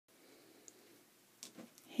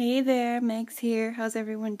Hey there, Meg's here. How's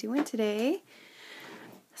everyone doing today?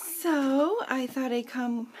 So, I thought I'd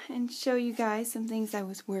come and show you guys some things I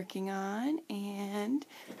was working on and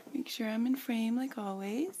make sure I'm in frame like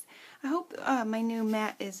always. I hope my new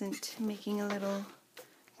mat isn't making a little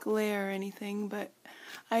glare or anything, but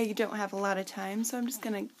I don't have a lot of time, so I'm just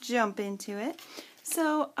going to jump into it.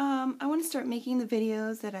 So, I want to start making the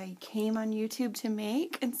videos that I came on YouTube to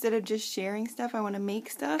make. Instead of just sharing stuff, I want to make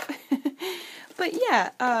stuff. But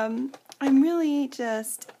yeah, I'm really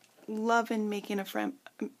just loving making ephemera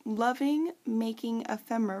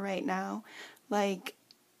right now. Like,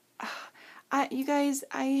 you guys,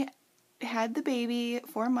 I had the baby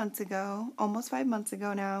 4 months ago, almost 5 months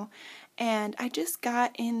ago now, and I just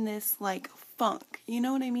got in this like funk, you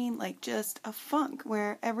know what I mean? Like just a funk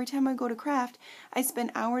where every time I go to craft, I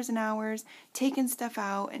spend hours and hours taking stuff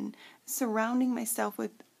out and surrounding myself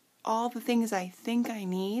with all the things I think I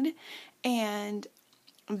need, and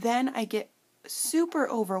then I get super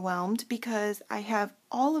overwhelmed because I have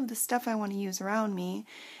all of the stuff I want to use around me,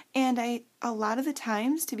 and a lot of the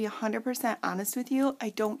times, to be 100% honest with you, I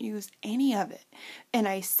don't use any of it, and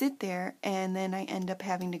I sit there and then I end up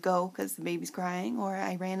having to go because the baby's crying or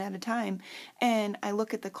I ran out of time, and I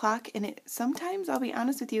look at the clock and sometimes, I'll be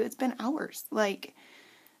honest with you, it's been hours, like,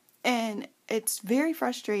 and it's very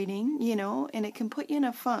frustrating, you know, and it can put you in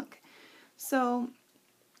a funk. So,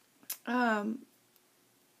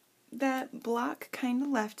 that block kind of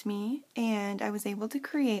left me, and I was able to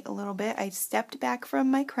create a little bit. I stepped back from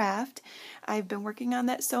my craft. I've been working on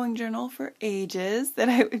that sewing journal for ages that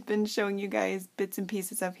I've been showing you guys bits and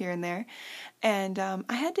pieces of here and there, and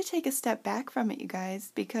I had to take a step back from it, you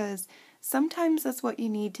guys, because sometimes that's what you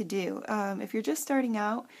need to do. If you're just starting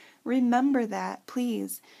out, remember that,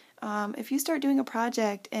 please. If you start doing a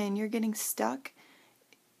project and you're getting stuck,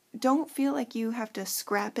 don't feel like you have to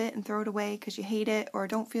scrap it and throw it away because you hate it, or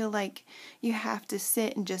don't feel like you have to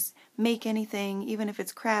sit and just make anything, even if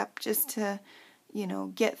it's crap, just to, you know,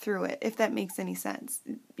 get through it, if that makes any sense.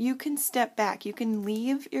 You can step back. You can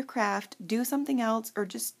leave your craft, do something else, or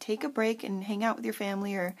just take a break and hang out with your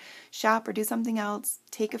family or shop or do something else.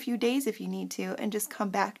 Take a few days if you need to and just come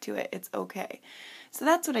back to it. It's okay. So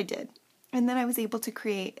that's what I did. And then I was able to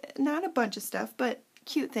create not a bunch of stuff, but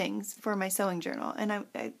cute things for my sewing journal, and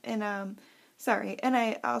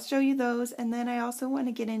I'll show you those. And then I also want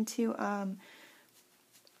to get into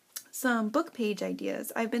some book page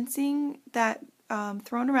ideas. I've been seeing that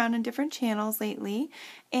thrown around in different channels lately,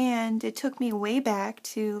 and it took me way back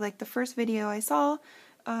to like the first video I saw.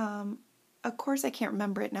 Of course I can't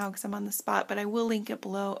remember it now because I'm on the spot, but I will link it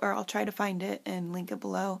below, or I'll try to find it and link it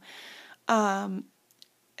below.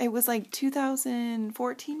 It was like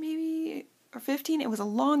 2014 maybe, or 15, it was a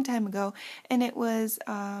long time ago, and it was,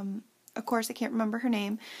 of course I can't remember her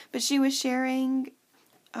name, but she was sharing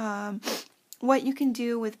what you can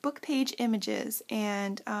do with book page images,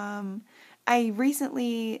 and I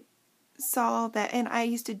recently saw that, and I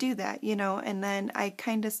used to do that, you know, and then I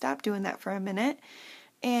kind of stopped doing that for a minute,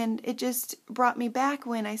 and it just brought me back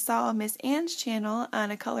when I saw Miss Ann's channel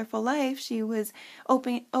on A Colorful Life. She was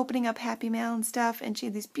opening up Happy Mail and stuff, and she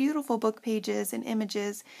had these beautiful book pages and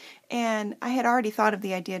images, and I had already thought of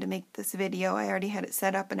the idea to make this video. I already had it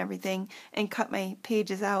set up and everything and cut my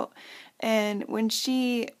pages out, and when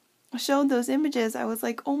she showed those images, I was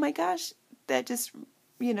like, oh my gosh, that just,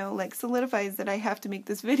 you know, like solidifies that I have to make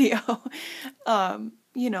this video.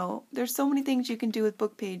 You know, there's so many things you can do with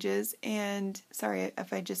book pages, and sorry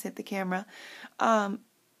if I just hit the camera.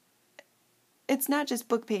 It's not just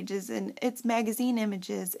book pages, and it's magazine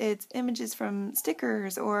images, it's images from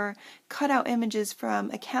stickers or cutout images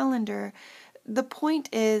from a calendar. The point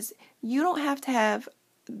is, you don't have to have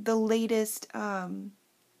the latest, I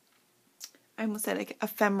almost said like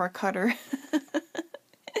ephemera cutter.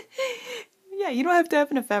 Yeah, you don't have to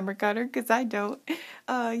have an ephemera cutter, because I don't.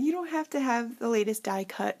 You don't have to have the latest die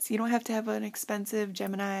cuts. You don't have to have an expensive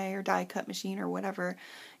Gemini or die cut machine or whatever.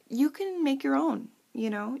 You can make your own,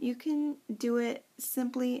 you know. You can do it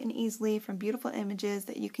simply and easily from beautiful images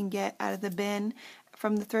that you can get out of the bin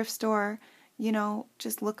from the thrift store. You know,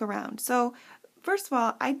 just look around. So, first of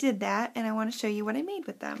all, I did that, and I want to show you what I made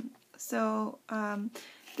with them. So,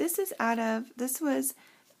 this was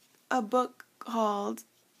a book called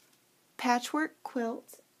Patchwork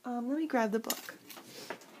Quilt. Let me grab the book.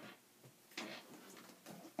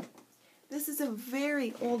 This is a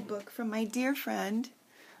very old book from my dear friend.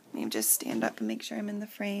 Let me just stand up and make sure I'm in the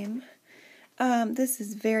frame. This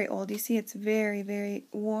is very old. You see, it's very, very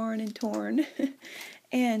worn and torn.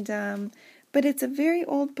 And, but it's a very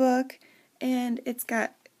old book, and it's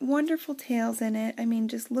got wonderful tales in it. I mean,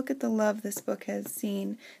 just look at the love this book has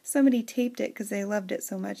seen. Somebody taped it because they loved it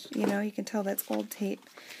so much. You know, you can tell that's old tape.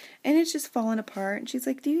 And it's just falling apart. And she's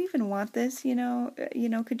like, do you even want this?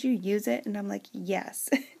 Could you use it? And I'm like, yes,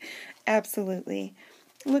 absolutely.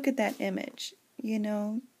 Look at that image.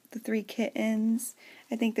 The 3 kittens.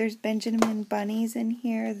 I think there's Benjamin bunnies in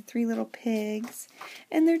here, the 3 little pigs.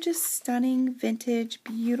 And they're just stunning, vintage,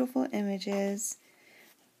 beautiful images.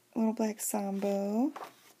 Little black Sambo.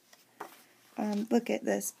 Look at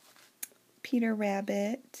this. Peter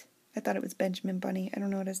Rabbit. I thought it was Benjamin Bunny. I don't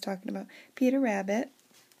know what I was talking about. Peter Rabbit.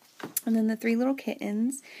 And then the 3 little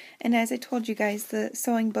kittens. And as I told you guys, the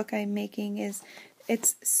sewing book I'm making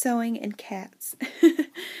it's sewing and cats.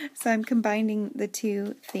 So I'm combining the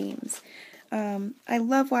 2 themes. I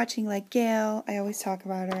love watching like Gail. I always talk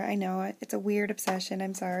about her. I know it's a weird obsession.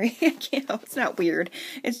 I'm sorry. I can't help. It's not weird.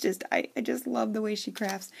 It's just I just love the way she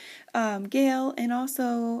crafts. Gail, and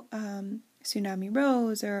also Tsunami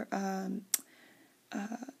Rose, or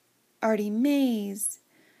Artie Mays.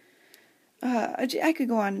 I could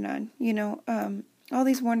go on and on. All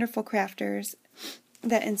these wonderful crafters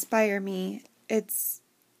that inspire me.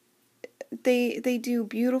 They do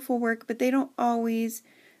beautiful work, but they don't always.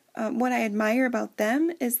 What I admire about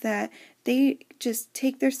them is that they just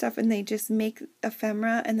take their stuff and they just make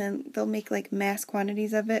ephemera, and then they'll make like mass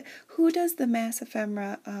quantities of it. Who does the mass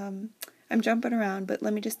ephemera? I'm jumping around, but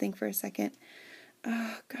let me just think for a second.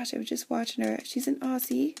 Oh gosh, I was just watching her. She's an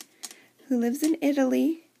Aussie who lives in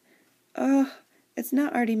Italy. Oh, it's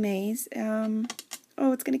not Artie Mays. Oh,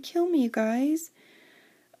 it's gonna kill me, you guys.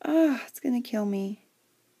 Oh, it's gonna kill me.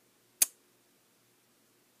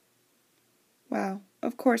 Wow.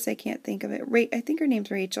 Of course I can't think of it. I think her name's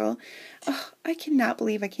Rachel. Oh, I cannot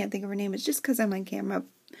believe I can't think of her name. It's just because I'm on camera.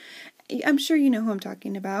 I'm sure you know who I'm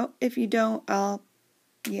talking about. If you don't, I'll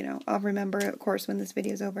remember, of course, when this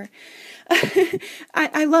video is over.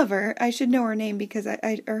 I love her. I should know her name because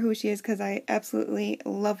or who she is, because I absolutely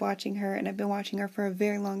love watching her, and I've been watching her for a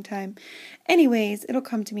very long time. Anyways, it'll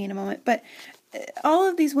come to me in a moment. But all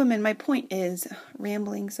of these women, my point is,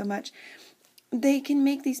 rambling so much, they can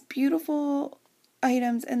make these beautiful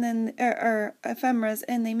items, and then or ephemeras,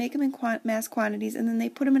 and they make them in mass quantities, and then they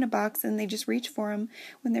put them in a box, and they just reach for them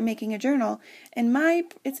when they're making a journal. And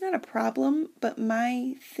it's not a problem, but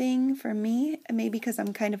my thing for me, maybe because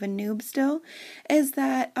I'm kind of a noob still, is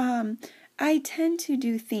that I tend to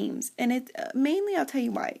do themes, and it mainly, I'll tell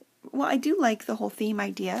you why. Well, I do like the whole theme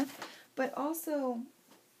idea, but also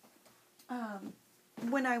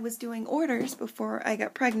when I was doing orders before I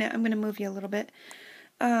got pregnant, I'm going to move you a little bit.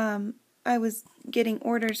 I was getting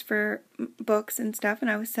orders for books and stuff,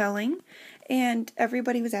 and I was selling, and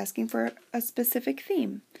everybody was asking for a specific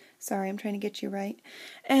theme. Sorry, I'm trying to get you right.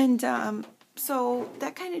 And so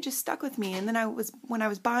that kind of just stuck with me. And then when I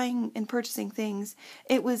was buying and purchasing things,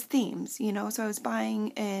 it was themes, So I was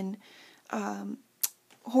buying and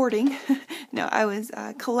hoarding. No, I was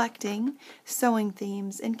collecting sewing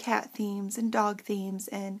themes and cat themes and dog themes,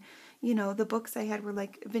 and the books I had were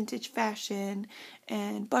like vintage fashion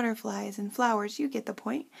and butterflies and flowers. You get the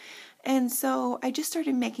point. And so I just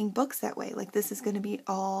started making books that way. Like, this is going to be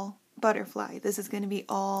all butterfly. This is going to be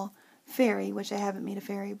all fairy, which I haven't made a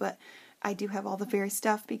fairy, but I do have all the fairy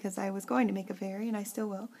stuff because I was going to make a fairy, and I still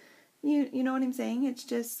will. You know what I'm saying? It's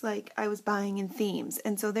just like I was buying in themes.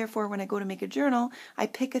 And so therefore, when I go to make a journal, I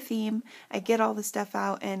pick a theme, I get all the stuff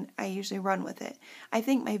out, and I usually run with it. I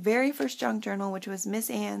think my very first junk journal, which was Miss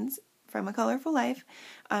Ann's from A Colorful Life,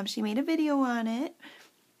 she made a video on it.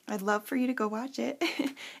 I'd love for you to go watch it.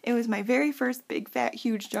 It was my very first big, fat,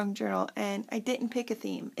 huge junk journal, and I didn't pick a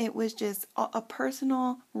theme. It was just a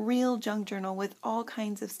personal, real junk journal with all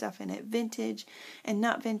kinds of stuff in it, vintage and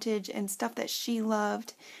not vintage, and stuff that she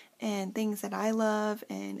loved, and things that I love,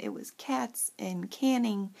 and it was cats and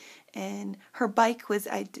canning, and her bike was,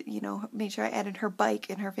 made sure I added her bike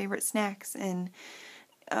and her favorite snacks, and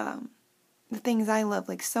the things I love,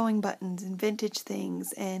 like sewing buttons and vintage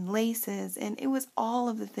things and laces, and it was all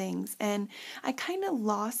of the things. And I kind of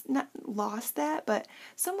not lost that, but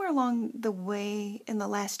somewhere along the way in the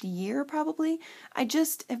last year probably, I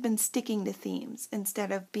just have been sticking to themes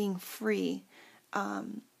instead of being free,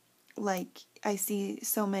 like I see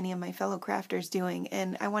so many of my fellow crafters doing,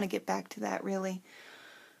 and I want to get back to that really.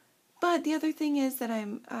 But the other thing is that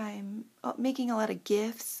I'm making a lot of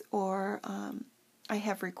gifts, or I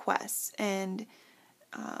have requests, and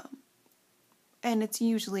it's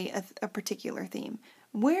usually a particular theme.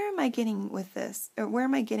 Where am I getting with this? Or where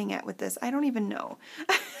am I getting at with this? I don't even know.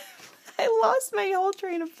 I lost my whole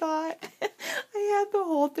train of thought. I had the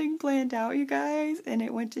whole thing planned out, you guys, and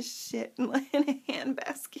it went to shit in a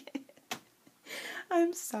handbasket.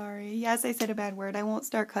 I'm sorry. Yes, I said a bad word. I won't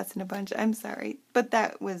start cussing a bunch. I'm sorry. But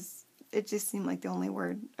it just seemed like the only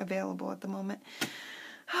word available at the moment.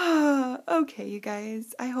 Okay, you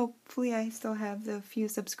guys. Hopefully I still have the few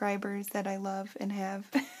subscribers that I love and have.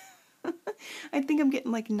 I think I'm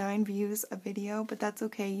getting like 9 views a video, but that's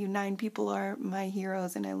okay. You 9 people are my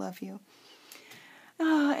heroes and I love you.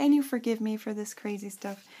 And you forgive me for this crazy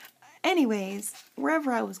stuff. Anyways,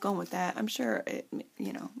 wherever I was going with that, I'm sure it,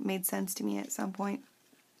 made sense to me at some point.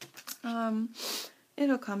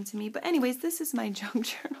 It'll come to me. But anyways, this is my junk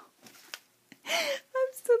journal.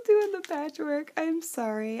 I'm still doing the patchwork. I'm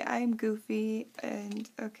sorry. I'm goofy. And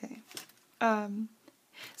okay.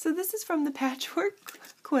 So this is from the patchwork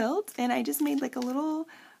quilt. And I just made like a little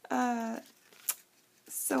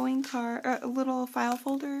sewing card, or a little file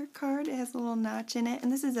folder card. It has a little notch in it.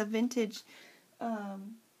 And this is a vintage,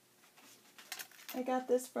 I got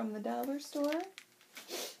this from the dollar store.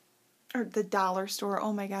 Or the dollar store.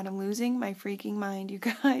 Oh my god, I'm losing my freaking mind, you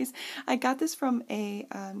guys. I got this from a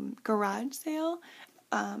garage sale.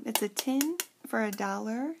 It's a tin for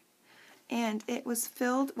 $1. And it was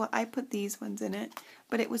filled, well, I put these ones in it,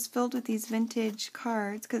 but it was filled with these vintage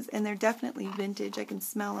cards, and they're definitely vintage. I can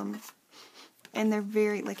smell them. And they're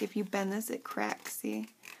very, like, if you bend this, it cracks, see?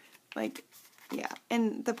 Like, yeah.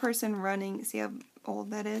 And the person running, see how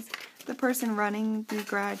old that is? The person running the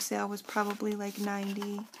garage sale was probably like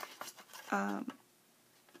 90.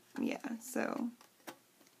 Yeah, so.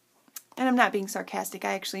 And I'm not being sarcastic.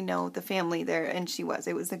 I actually know the family there, and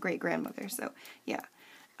it was the great-grandmother, so, yeah.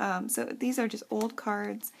 So these are just old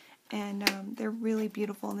cards, and they're really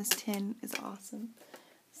beautiful, and this tin is awesome.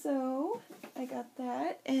 So I got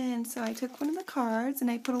that, and so I took one of the cards, and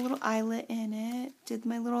I put a little eyelet in it, did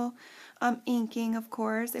my little inking, of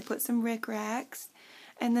course. I put some rickracs,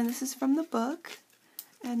 and then this is from the book,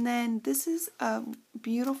 and then this is a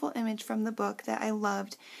beautiful image from the book that I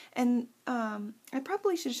loved, and I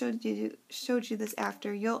probably should have showed you this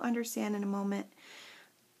after. You'll understand in a moment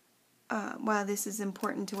why this is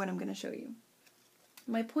important to what I'm going to show you.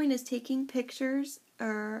 My point is taking pictures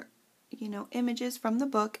or images from the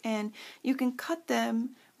book, and you can cut them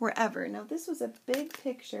wherever. Now, this was a big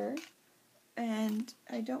picture, and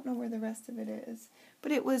I don't know where the rest of it is,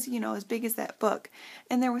 but it was, as big as that book,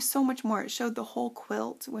 and there was so much more. It showed the whole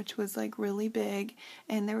quilt, which was, like, really big,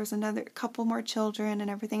 and there was another couple more children and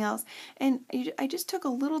everything else, and I just took a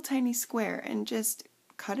little tiny square and just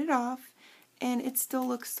cut it off, and it still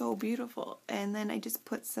looks so beautiful, and then I just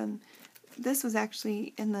put this was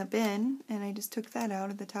actually in the bin, and I just took that out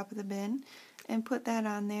of the top of the bin and put that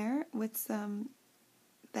on there with some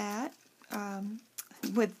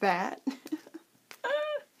with that.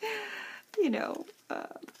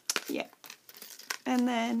 Yeah. And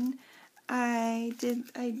then I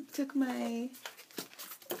took my,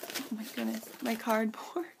 oh my goodness, my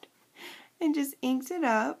cardboard and just inked it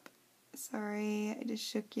up. Sorry, I just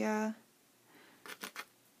shook ya.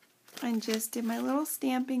 And just did my little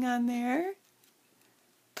stamping on there,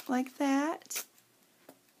 like that.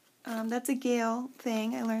 That's a Gail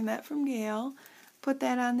thing. I learned that from Gail. Put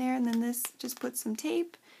that on there, and then this, just put some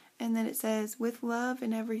tape, and then it says, with love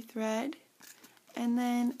in every thread. And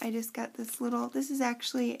then I just got this little, this is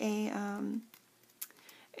actually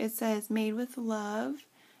it says, made with love,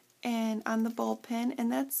 and on the ball pen,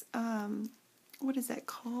 and that's, what is that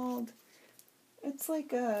called? It's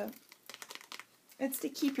like it's to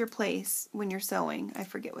keep your place when you're sewing. I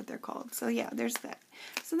forget what they're called. So yeah, there's that.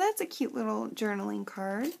 So that's a cute little journaling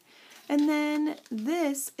card. And then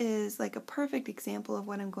this is like a perfect example of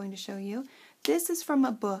what I'm going to show you. This is from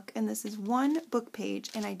a book, and this is one book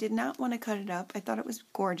page, and I did not want to cut it up. I thought it was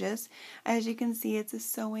gorgeous. As you can see, it's a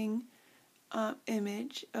sewing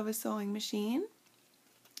image of a sewing machine.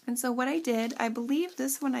 And so what I did, I believe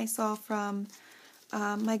this one I saw from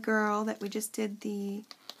my girl that we just did the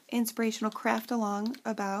inspirational craft along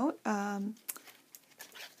about.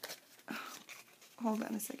 Hold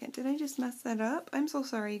on a second. Did I just mess that up? I'm so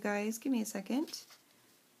sorry, you guys. Give me a second.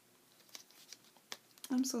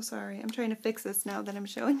 I'm so sorry. I'm trying to fix this now that I'm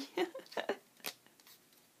showing you.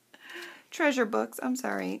 Treasure Books. I'm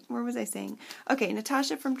sorry. Where was I saying? Okay,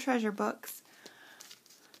 Natasha from Treasure Books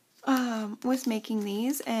was making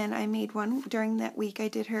these, and I made one during that week. I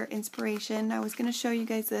did her inspiration. I was going to show you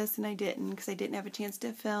guys this, and I didn't, because I didn't have a chance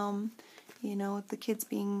to film, with the kids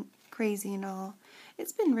being crazy and all.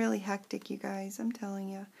 It's been really hectic, you guys, I'm telling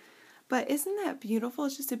you. But isn't that beautiful?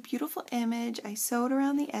 It's just a beautiful image. I sewed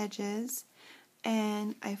around the edges,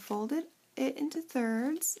 and I folded it into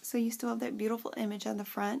thirds, so you still have that beautiful image on the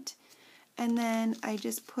front. And then I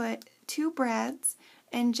just put 2 brads,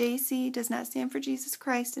 And JC does not stand for Jesus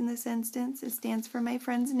Christ in this instance. It stands for my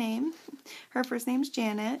friend's name. Her first name's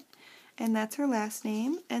Janet, and that's her last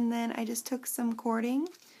name. And then I just took some cording,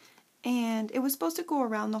 and it was supposed to go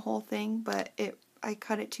around the whole thing, but I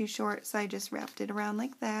cut it too short, so I just wrapped it around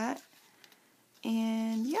like that.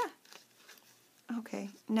 And yeah. Okay,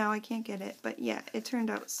 now I can't get it, but yeah, it turned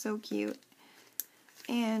out so cute.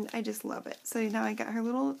 And I just love it. So now I got her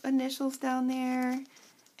little initials down there,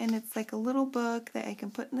 and it's like a little book that I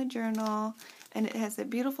can put in the journal, and it has a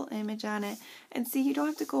beautiful image on it. And see, you don't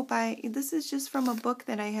have to go buy, this is just from a book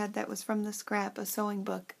that I had that was from the scrap, a sewing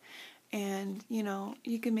book. And, you know,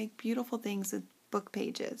 you can make beautiful things with book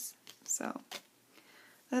pages. So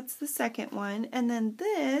that's the second one. And then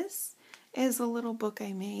this is a little book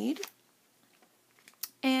I made.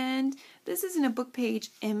 And this isn't a book page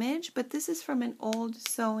image, but this is from an old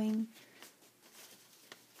sewing,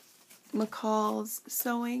 McCall's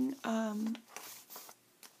sewing,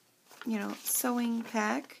 sewing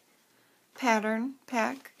pattern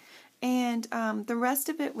pack. And the rest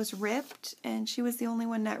of it was ripped, and she was the only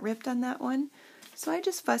one not ripped on that one. So I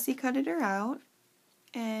just fussy cutted her out,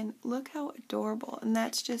 and look how adorable. And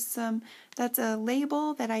that's just that's a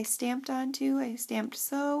label that I stamped onto. I stamped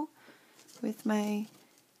sew with my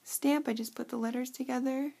stamp. I just put the letters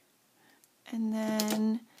together. And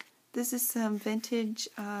then this is some vintage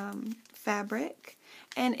fabric,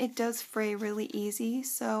 and it does fray really easy.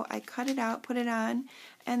 So I cut it out, put it on,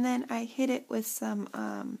 and then I hit it with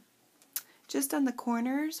some, just on the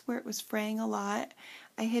corners where it was fraying a lot,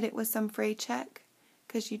 I hit it with some fray check,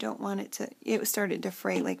 because you don't want it started to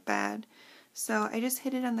fray like bad. So I just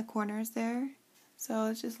hit it on the corners there. So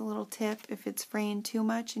it's just a little tip. If it's fraying too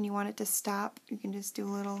much and you want it to stop, you can just do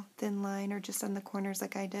a little thin line, or just on the corners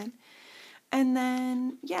like I did. And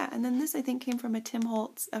then, yeah, and then this I think came from a Tim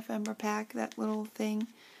Holtz ephemera pack, that little thing,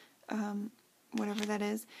 whatever that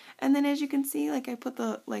is. And then as you can see, like I put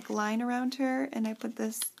the line around her, and I put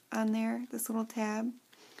this on there, this little tab.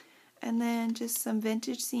 And then just some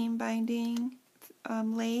vintage seam binding,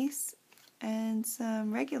 lace, and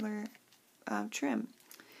some regular trim.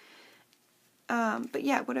 But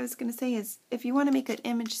yeah, what I was going to say is, if you want to make an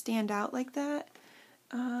image stand out like that,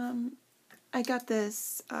 I got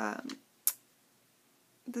this,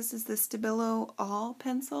 this is the Stabilo All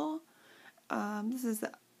pencil. This is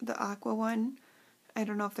the aqua one. I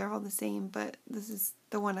don't know if they're all the same, but this is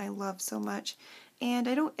the one I love so much. And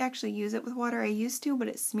I don't actually use it with water. I used to, but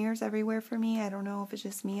it smears everywhere for me. I don't know if it's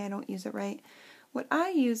just me. I don't use it right. What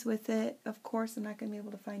I use with it, of course, I'm not going to be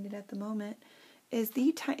able to find it at the moment, is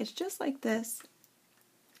it's just like this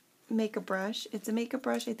makeup brush. It's a makeup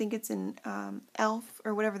brush. I think it's an Elf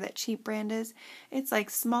or whatever that cheap brand is. It's like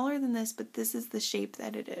smaller than this, but this is the shape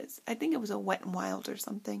that it is. I think it was a Wet n Wild or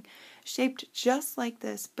something. Shaped just like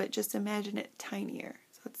this, but just imagine it tinier.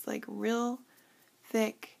 So it's like real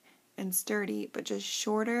thick and sturdy, but just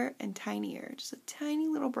shorter and tinier. Just a tiny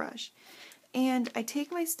little brush. And I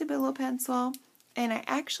take my Stabilo pencil, and I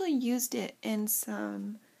actually used it in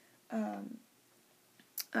some,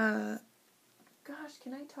 gosh,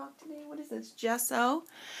 can I talk today? What is this? Gesso.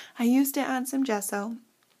 I used it on some gesso.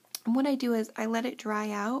 And what I do is I let it dry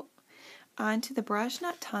out onto the brush,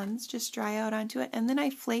 not tons, just dry out onto it, and then I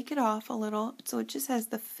flake it off a little so it just has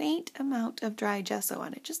the faint amount of dry gesso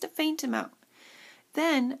on it, just a faint amount.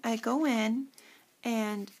 Then I go in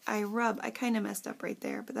and I rub. I kind of messed up right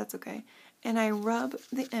there, but that's okay. And I rub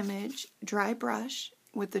the image, dry brush,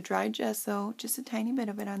 with the dry gesso, just a tiny bit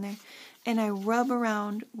of it on there, and I rub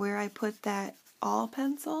around where I put that All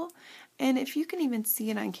pencil. And if you can even see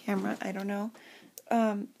it on camera, I don't know,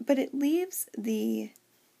 but it leaves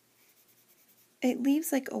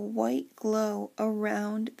like a white glow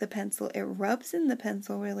around the pencil. It rubs in the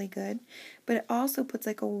pencil really good, but it also puts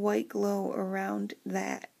like a white glow around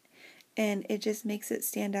that. And it just makes it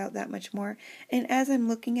stand out that much more. And as I'm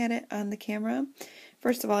looking at it on the camera,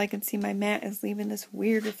 first of all, I can see my mat is leaving this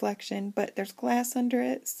weird reflection, but there's glass under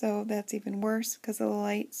it, so that's even worse because of the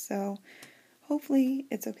light. So hopefully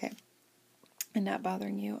it's okay and not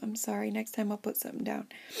bothering you. I'm sorry. Next time I'll put something down.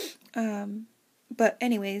 But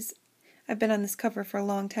anyways, I've been on this cover for a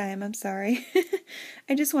long time. I'm sorry.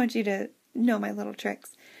 I just want you to know my little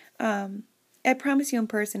tricks. I promise you in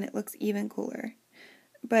person it looks even cooler.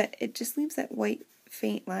 But it just leaves that white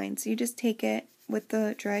faint line. So you just take it with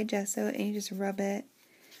the dry gesso and you just rub it.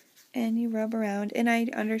 And you rub around. And I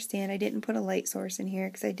understand I didn't put a light source in here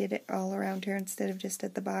because I did it all around her instead of just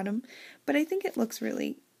at the bottom. But I think it looks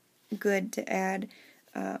really good to add,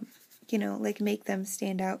 like make them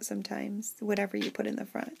stand out sometimes, whatever you put in the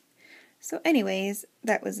front. So anyways,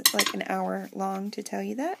 that was like an hour long to tell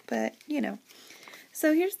you that, but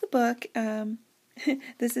So here's the book.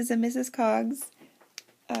 This is a Mrs. Coggs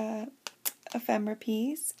ephemera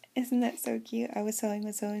piece. Isn't that so cute? I was sewing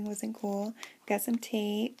when sewing wasn't cool. Got some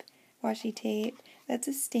tape, washi tape. That's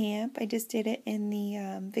a stamp. I just did it in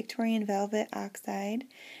the Victorian Velvet Oxide.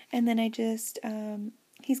 And then I just,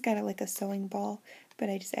 he's got like a sewing ball, but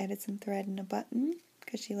I just added some thread and a button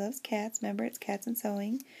because she loves cats. Remember, it's cats and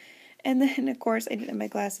sewing. And then, of course, I didn't have my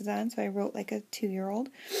glasses on, so I wrote like a 2-year-old.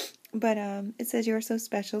 But it says, "You're so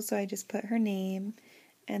special," so I just put her name,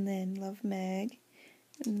 and then Love Meg,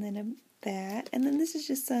 and then that. And then this is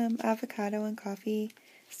just some avocado and coffee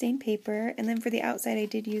stained paper. And then for the outside, I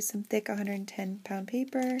did use some thick 110-pound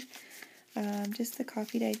paper, just the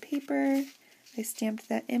coffee dyed paper. I stamped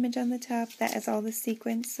that image on the top. That has all the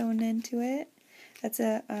sequins sewn into it. That's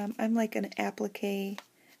I'm like an applique.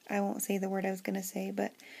 I won't say the word I was going to say,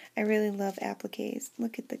 but I really love appliques.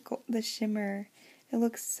 Look at the shimmer. It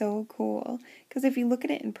looks so cool. Because if you look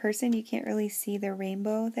at it in person, you can't really see the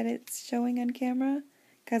rainbow that it's showing on camera.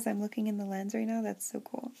 Because I'm looking in the lens right now. That's so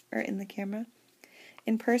cool. Or in the camera.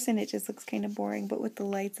 In person, it just looks kind of boring. But with the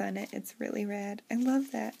lights on it, it's really rad. I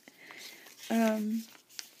love that. Yeah,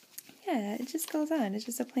 it just goes on. It's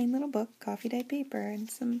just a plain little book, coffee dyed paper, and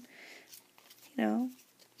some,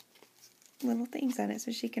 little things on it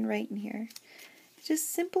so she can write in here.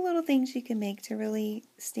 Just simple little things you can make to really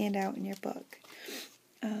stand out in your book.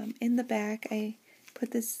 In the back, I put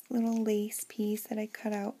this little lace piece that I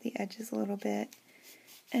cut out the edges a little bit.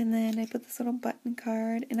 And then I put this little button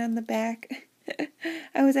card. And on the back,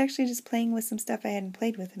 I was actually just playing with some stuff I hadn't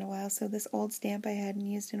played with in a while. So this old stamp I hadn't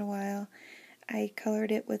used in a while. I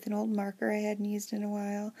colored it with an old marker I hadn't used in a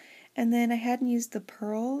while. And then I hadn't used the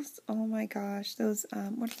pearls. Oh my gosh, those,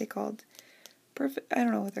 what are they called? I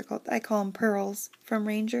don't know what they're called. I call them pearls from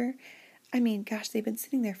Ranger. I mean, gosh, they've been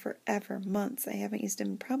sitting there forever, months. I haven't used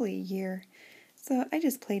them in probably a year. So I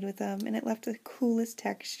just played with them, and it left the coolest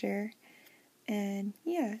texture. And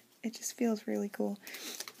yeah, it just feels really cool.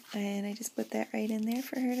 And I just put that right in there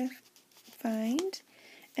for her to find.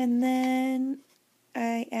 And then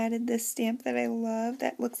I added this stamp that I love.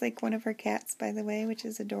 That looks like one of her cats, by the way, which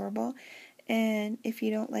is adorable. And if you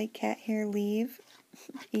don't like cat hair, leave.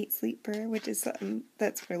 Eat, sleep, purr, which is something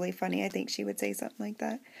that's really funny. I think she would say something like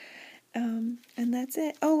that. And that's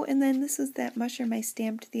it. Oh, and then this was that mushroom I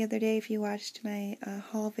stamped the other day, if you watched my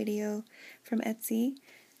haul video from Etsy,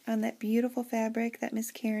 on that beautiful fabric that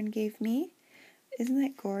Miss Karen gave me. Isn't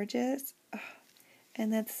that gorgeous? Oh,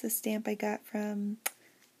 and that's the stamp I got from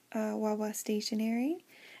Wawa Stationery.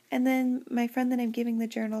 And then my friend that I'm giving the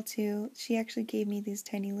journal to, she actually gave me these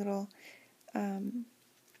tiny little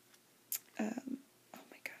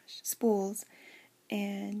spools,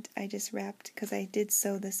 and I just wrapped, because I did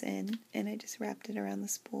sew this in, and I just wrapped it around the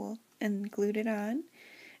spool and glued it on.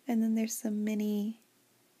 And then there's some mini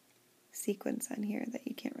sequins on here that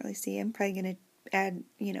you can't really see. I'm probably going to add,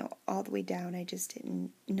 all the way down. I just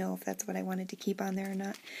didn't know if that's what I wanted to keep on there or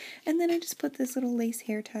not. And then I just put this little lace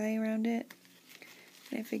hair tie around it,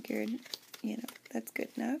 and I figured, that's good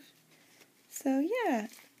enough. So yeah,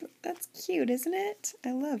 that's cute, isn't it?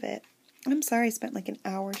 I love it. I'm sorry I spent like an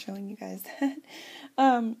hour showing you guys that.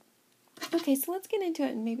 Okay, so let's get into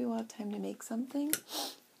it, and maybe we'll have time to make something.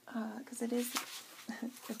 Because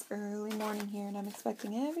it's early morning here, and I'm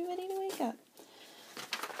expecting everybody to wake up.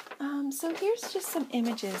 So here's just some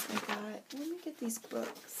images I got. Let me get these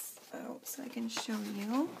books out so I can show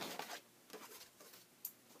you.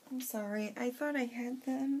 I'm sorry, I thought I had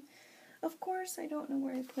them. Of course, I don't know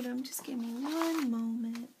where I put them. Just give me one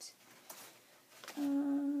moment.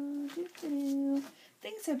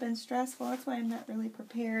 Things have been stressful. That's why I'm not really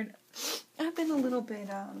prepared. I've been a little bit,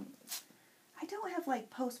 I don't have, like,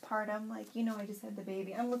 postpartum. Like, I just had the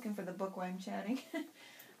baby. I'm looking for the book while I'm chatting.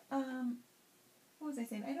 What was I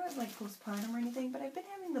saying? I don't have, like, postpartum or anything, but I've been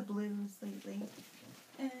having the blues lately.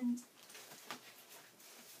 And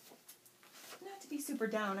not to be super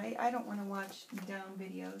down. I don't want to watch down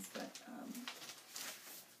videos, but,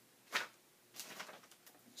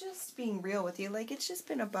 just being real with you, like, it's just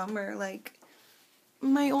been a bummer. Like,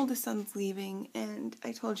 my oldest son's leaving, and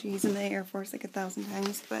I told you he's in the Air Force like 1,000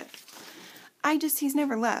 times, but he's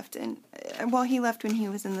never left. And, well, he left when he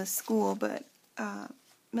was in the school, but,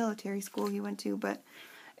 military school he went to, but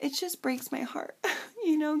it just breaks my heart,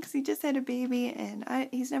 because he just had a baby, and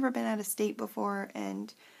he's never been out of state before,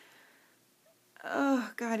 and oh,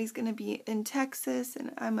 God, he's going to be in Texas,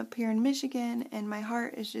 and I'm up here in Michigan, and my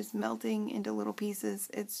heart is just melting into little pieces.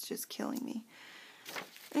 It's just killing me.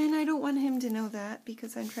 And I don't want him to know that,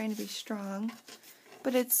 because I'm trying to be strong.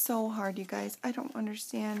 But it's so hard, you guys. I don't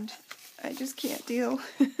understand. I just can't deal.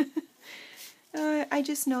 I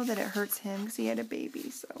just know that it hurts him, because he had a baby,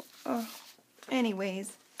 so, oh.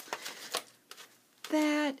 anyways,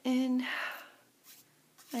 that, and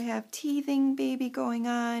I have teething baby going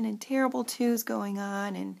on, and terrible twos going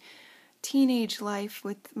on, and teenage life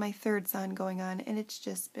with my third son going on, and it's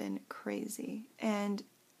just been crazy. And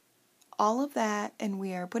all of that, and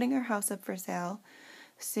we are putting our house up for sale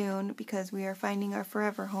soon because we are finding our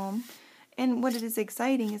forever home. And what is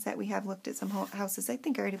exciting is that we have looked at some houses. I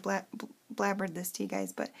think I already blabbered this to you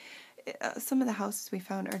guys, but some of the houses we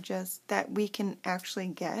found are just that we can actually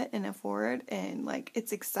get and afford, and like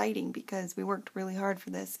it's exciting because we worked really hard for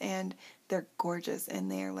this, and they're gorgeous,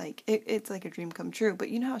 and they're like it's like a dream come true. But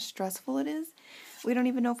you know how stressful it is? We don't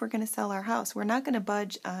even know if we're going to sell our house. We're not going to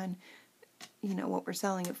budge on what we're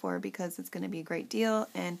selling it for because it's going to be a great deal,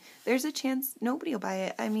 and there's a chance nobody will buy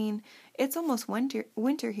it. I mean, it's almost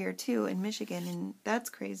winter here too in Michigan, and that's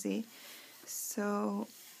crazy. So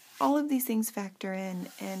all of these things factor in,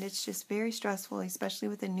 and it's just very stressful, especially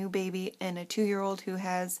with a new baby and a 2-year-old who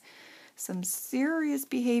has some serious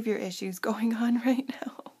behavior issues going on right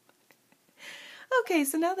now. Okay,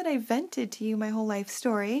 so now that I vented to you my whole life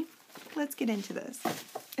story, let's get into this.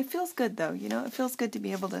 It feels good though, it feels good to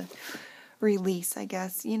be able to release, I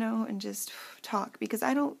guess, and just talk, because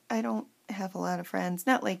I don't have a lot of friends.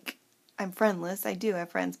 Not like I'm friendless. I do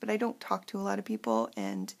have friends, but I don't talk to a lot of people,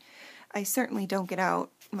 and I certainly don't get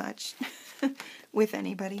out much with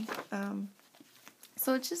anybody.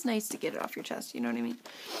 So it's just nice to get it off your chest, you know what I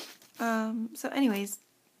mean? So anyways,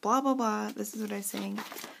 blah, blah, blah. This is what I was saying.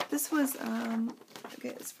 This was, okay,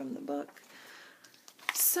 it's from the book.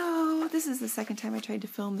 So this is the second time I tried to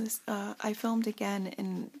film this. I filmed again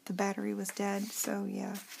and the battery was dead, so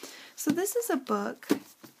yeah. So this is a book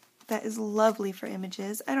that is lovely for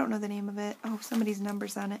images. I don't know the name of it. Oh, somebody's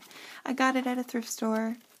number's on it. I got it at a thrift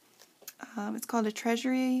store. It's called A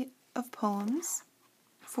Treasury of Poems.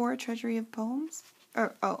 For a Treasury of Poems?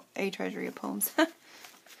 Or, oh, A Treasury of Poems.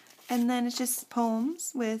 And then it's just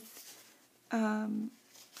poems with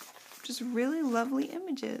just really lovely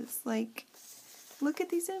images. Like, look at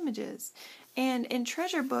these images. And in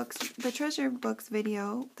Treasure Books, the Treasure Books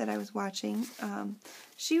video that I was watching,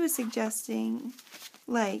 she was suggesting,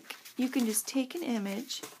 like, you can just take an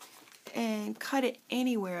image and cut it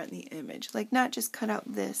anywhere on the image. Like, not just cut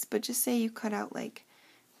out this, but just say you cut out, like,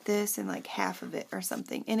 this and, like, half of it or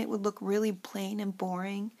something. And it would look really plain and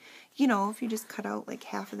boring. If you just cut out, like,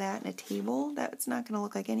 half of that in a table, that's not going to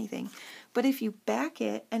look like anything. But if you back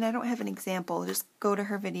it, and I don't have an example, just go to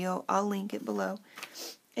her video. I'll link it below.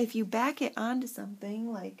 If you back it onto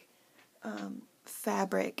something, like,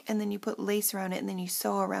 fabric, and then you put lace around it, and then you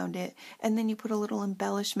sew around it, and then you put a little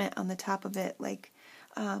embellishment on the top of it, like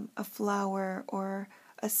a flower or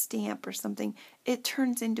a stamp or something, it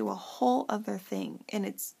turns into a whole other thing, and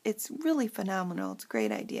it's really phenomenal. It's a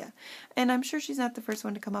great idea, and I'm sure she's not the first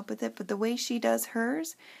one to come up with it, but the way she does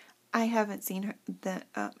hers, I haven't seen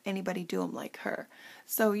anybody do them like her.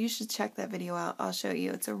 So you should check that video out. I'll show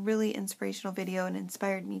you. It's a really inspirational video and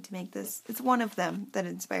inspired me to make this. It's one of them that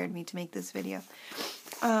inspired me to make this video.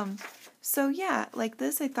 So yeah, like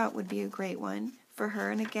this I thought would be a great one for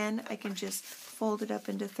her. And again, I can just fold it up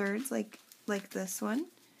into thirds like this one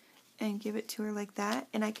and give it to her like that.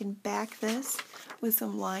 And I can back this with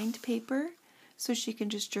some lined paper so she can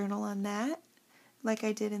just journal on that like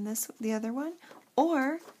I did in the other one.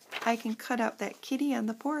 Or I can cut out that kitty on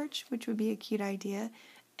the porch, which would be a cute idea,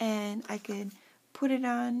 and I could put it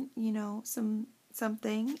on,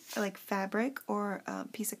 something like fabric or a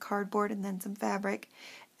piece of cardboard and then some fabric,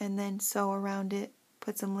 and then sew around it,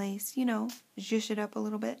 put some lace, zhuzh it up a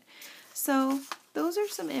little bit. So those are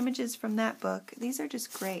some images from that book. These are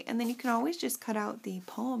just great. And then you can always just cut out the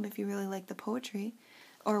poem if you really like the poetry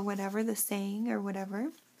or whatever, the saying or whatever.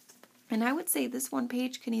 And I would say this one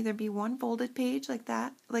page can either be one folded page like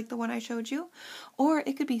that, like the one I showed you, or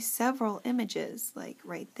it could be several images, like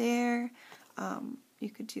right there. You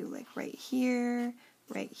could do like right here.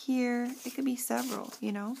 It could be several,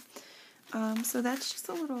 So that's just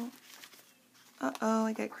a little,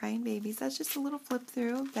 I got crying babies. That's just a little flip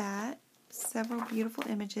through of that. Several beautiful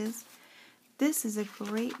images. This is a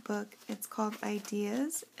great book. It's called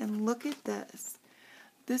Ideas, and look at this.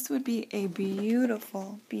 This would be a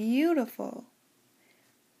beautiful, beautiful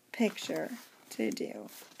picture to do.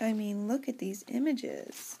 I mean, look at these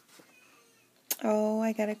images. Oh,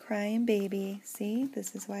 I got a crying baby. See,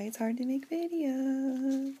 this is why it's hard to make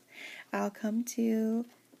videos. I'll come to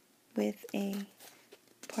with a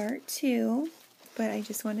part 2, but I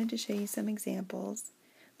just wanted to show you some examples.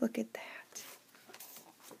 Look at that.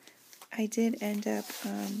 I did end up,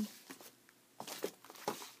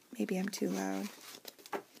 maybe I'm too loud.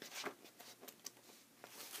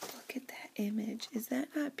 Look at that image. Is that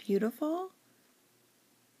not beautiful?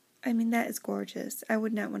 I mean, that is gorgeous. I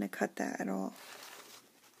would not want to cut that at all.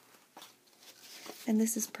 And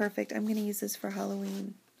this is perfect. I'm going to use this for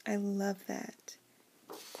Halloween. I love that.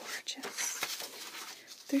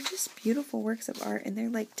 Gorgeous. They're just beautiful works of art, and they're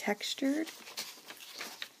like textured.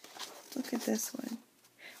 Look at this one.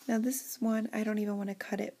 Now this is one, I don't even want to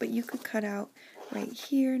cut it, but you could cut out right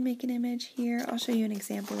here and make an image here. I'll show you an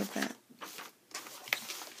example of that.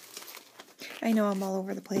 I know I'm all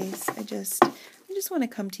over the place. I just want to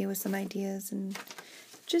come to you with some ideas and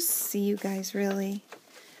just see you guys, really.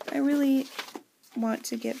 I really want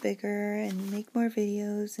to get bigger and make more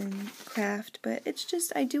videos and craft, but it's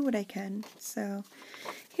just, I do what I can. So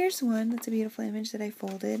here's one that's a beautiful image that I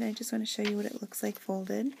folded. I just want to show you what it looks like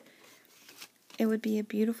folded. It would be a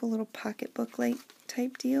beautiful little pocketbook like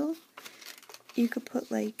type deal. You could put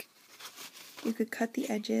you could cut the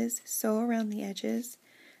edges, sew around the edges,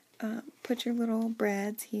 put your little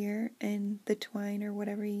brads here and the twine or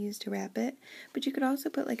whatever you use to wrap it. But you could also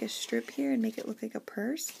put like a strip here and make it look like a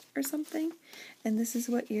purse or something. And this is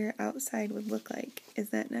what your outside would look like. Is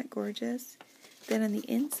that not gorgeous? Then on the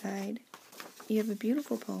inside, you have a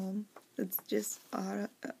beautiful poem. It's just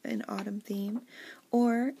an autumn theme.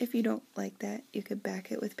 Or if you don't like that, you could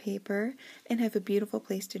back it with paper and have a beautiful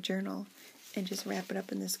place to journal and just wrap it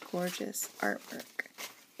up in this gorgeous artwork.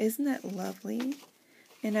 Isn't that lovely?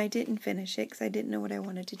 And I didn't finish it because I didn't know what I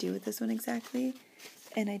wanted to do with this one exactly,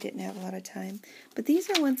 and I didn't have a lot of time. But these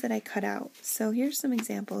are ones that I cut out. So here's some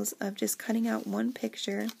examples of just cutting out one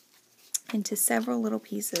picture into several little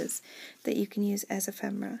pieces that you can use as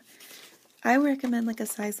ephemera. I recommend like a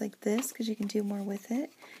size like this because you can do more with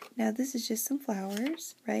it. Now this is just some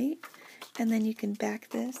flowers, right? And then you can back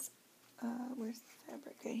this. Where's the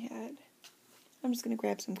fabric I had? I'm just going to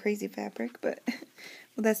grab some crazy fabric, but well,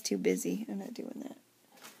 that's too busy. I'm not doing that.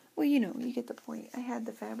 Well, you know, you get the point. I had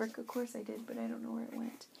the fabric, of course I did, but I don't know where it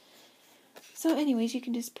went. So anyways, you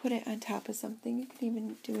can just put it on top of something. You can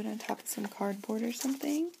even do it on top of some cardboard or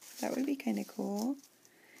something. That would be kind of cool,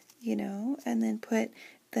 you know, and then put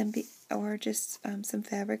them, or just some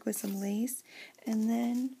fabric with some lace, and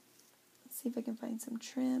then, let's see if I can find some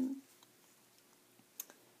trim.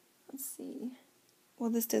 Let's see. Well,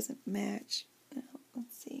 this doesn't match. No,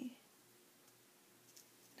 let's see.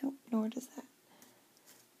 Nope, nor does that.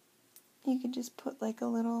 You could just put like a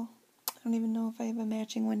little, I don't even know if I have a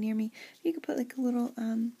matching one near me. You could put like a little,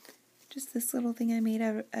 just this little thing I made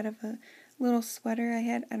out of a little sweater I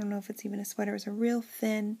had. I don't know if it's even a sweater. It was a real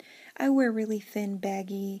thin, I wear really thin,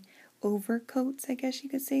 baggy overcoats, I guess you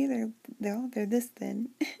could say. They're this thin.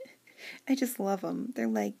 I just love them. They're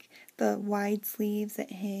like the wide sleeves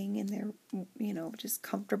that hang, and they're, you know, just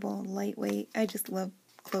comfortable and lightweight. I just love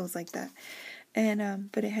clothes like that. And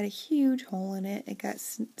but it had a huge hole in it. It got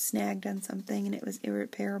snagged on something, and it was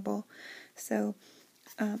irreparable. So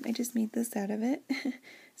I just made this out of it.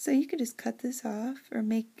 So you could just cut this off, or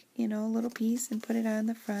make, you know, a little piece and put it on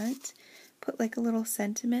the front. Put like a little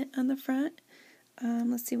sentiment on the front.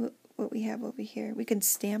 Let's see what we have over here. We can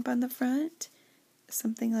stamp on the front,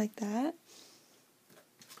 something like that.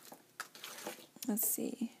 Let's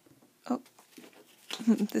see. Oh,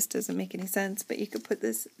 this doesn't make any sense, but you could put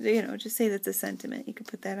this, you know, just say that's a sentiment. You could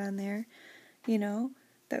put that on there, you know.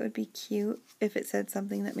 That would be cute if it said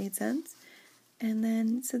something that made sense. And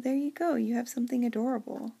then, so there you go. You have something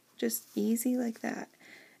adorable. Just easy like that.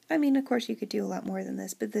 I mean, of course, you could do a lot more than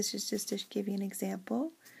this, but this is just to give you an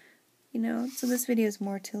example. You know, so this video is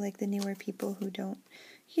more to like the newer people who don't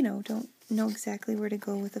know exactly where to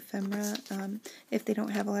go with ephemera, if they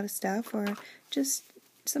don't have a lot of stuff, or just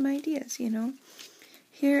some ideas, you know.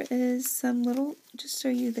 Here is some little, just show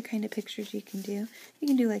you the kind of pictures you can do. You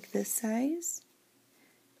can do like this size,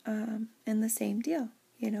 and the same deal,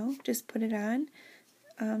 you know, just put it on,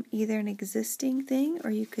 either an existing thing,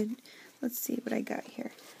 or you could, let's see what I got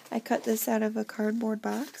here. I cut this out of a cardboard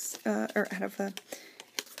box, or out of a,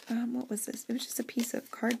 what was this? It was just a piece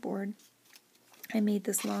of cardboard. I made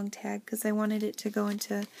this long tag because I wanted it to go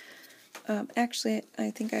into, actually,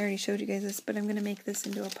 I think I already showed you guys this, but I'm going to make this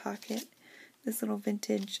into a pocket. This little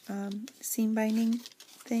vintage seam binding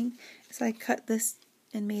thing. So I cut this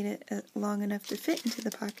and made it long enough to fit into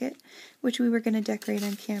the pocket, which we were going to decorate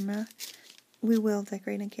on camera. We will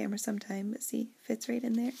decorate on camera sometime, but see, fits right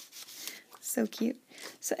in there. So cute.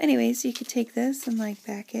 So anyways, you could take this and like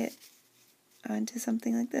back it onto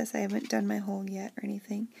something like this. I haven't done my hole yet or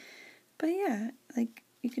anything. But yeah, like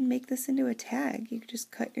you can make this into a tag. You could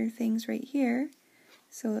just cut your things right here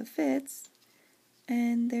so it fits.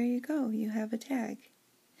 And there you go. You have a tag.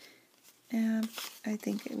 I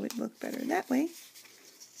think it would look better that way.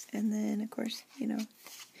 And then, of course, you know,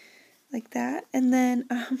 like that. And then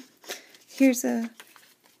here's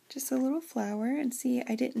just a little flower. And see,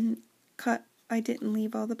 I didn't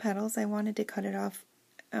leave all the petals. I wanted to cut it off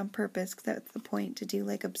on purpose, because that's the point, to do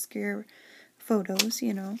like obscure photos,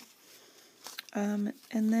 you know. And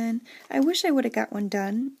then I wish I would have got one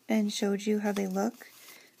done and showed you how they look,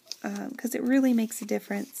 because it really makes a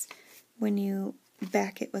difference when you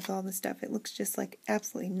back it with all the stuff. It looks just like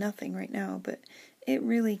absolutely nothing right now, but it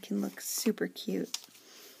really can look super cute.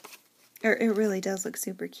 Or it really does look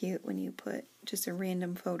super cute when you put just a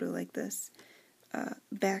random photo like this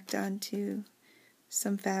backed onto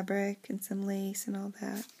some fabric and some lace and all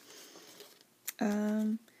that.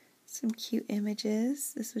 Some cute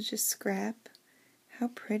images. This was just scrap. How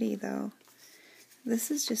pretty though.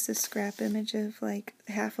 This is just a scrap image of like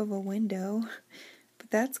half of a window,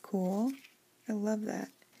 but that's cool. I love that.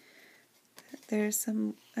 There's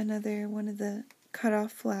another one of the cut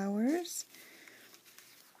off flowers.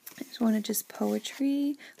 There's one of just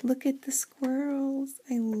poetry. Look at the squirrels.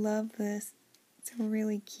 I love this. It's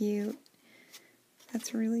really cute.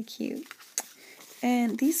 That's really cute.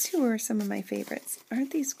 And these two are some of my favorites.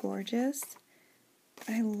 Aren't these gorgeous?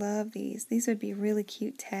 I love these. These would be really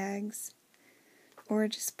cute tags. Or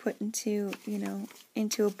just put into, you know,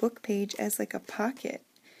 into a book page as like a pocket.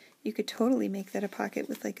 You could totally make that a pocket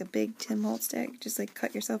with like a big Tim Holtz tag. Just like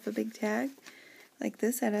cut yourself a big tag like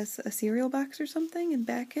this at a cereal box or something and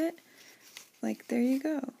back it. Like, there you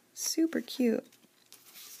go. Super cute.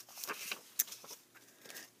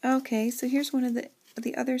 Okay, so here's one of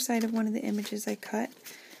the other side of one of the images I cut.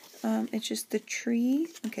 It's just the tree.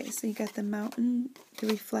 Okay, so you got the mountain, the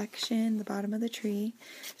reflection, the bottom of the tree.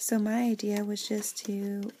 So my idea was just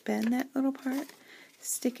to bend that little part,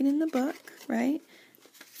 stick it in the book, right?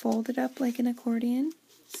 Fold it up like an accordion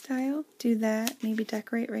style. Do that. Maybe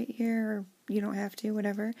decorate right here, or you don't have to,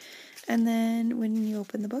 whatever. And then when you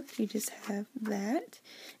open the book, you just have that.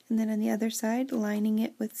 And then on the other side, lining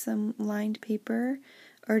it with some lined paper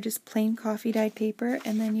or just plain coffee dyed paper,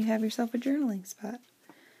 and then you have yourself a journaling spot.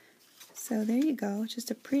 So there you go,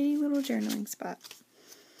 just a pretty little journaling spot.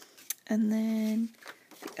 And then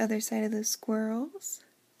the other side of the squirrels.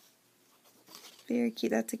 Very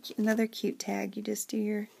cute. That's another cute tag. You just do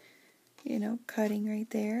your, you know, cutting right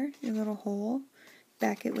there, your little hole.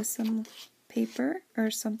 Back it with some paper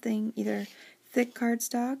or something, either thick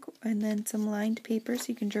cardstock and then some lined paper so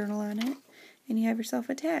you can journal on it. And you have yourself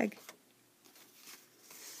a tag.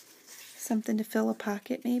 Something to fill a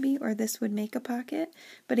pocket maybe, or this would make a pocket.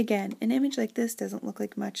 But again, an image like this doesn't look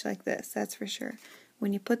like much like this, that's for sure.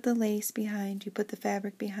 When you put the lace behind, you put the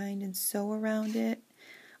fabric behind and sew around it.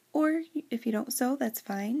 Or if you don't sew, that's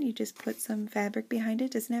fine. You just put some fabric behind it.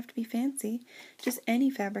 It doesn't have to be fancy. Just any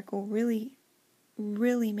fabric will really,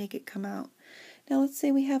 really make it come out. Now let's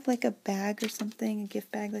say we have like a bag or something, a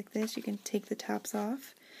gift bag like this. You can take the tops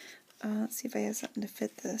off. Let's see if I have something to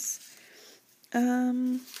fit this.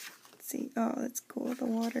 Let's see. Oh, that's cool. The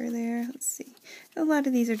water there. Let's see. A lot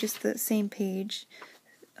of these are just the same page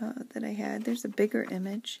that I had. There's a bigger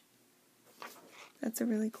image. That's a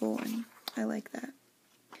really cool one. I like that.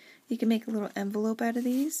 You can make a little envelope out of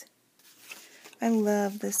these. I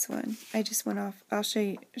love this one. I just went off. I'll show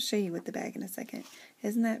you with the bag in a second.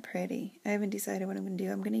 Isn't that pretty? I haven't decided what I'm going to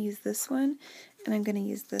do. I'm going to use this one, and I'm going to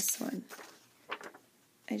use this one.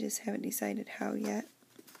 I just haven't decided how yet.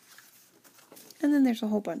 And then there's a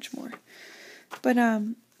whole bunch more. But,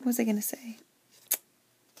 what was I going to say?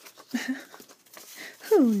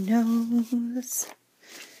 Who knows?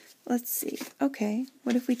 Let's see. Okay,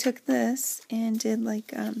 what if we took this and did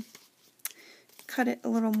like, cut it a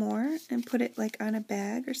little more and put it like on a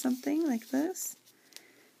bag or something like this?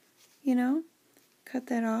 You know? Cut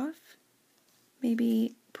that off.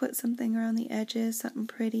 Maybe put something around the edges, something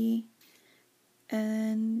pretty,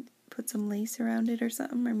 and put some lace around it or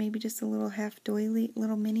something, or maybe just a little half doily,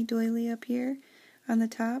 little mini doily up here on the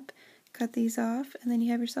top. Cut these off, and then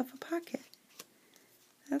you have yourself a pocket.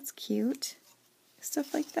 That's cute.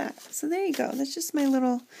 Stuff like that. So there you go. That's just my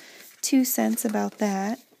little 2 cents about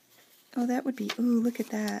that. Oh, that would be, ooh, look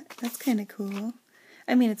at that. That's kind of cool.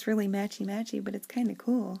 I mean, it's really matchy-matchy, but it's kind of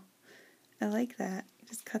cool. I like that.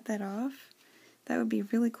 Just cut that off. That would be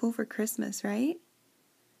really cool for Christmas, right?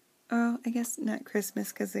 Oh, I guess not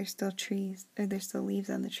Christmas because there's still trees, or there's still leaves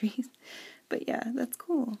on the trees. But yeah, that's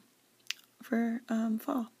cool for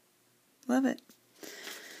fall. Love it.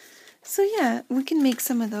 So yeah, we can make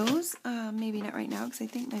some of those. Maybe not right now because I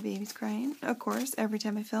think my baby's crying, of course, every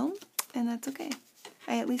time I film. And that's okay.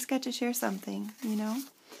 I at least got to share something, you know?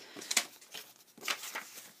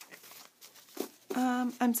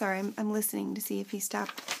 I'm sorry, I'm listening to see if he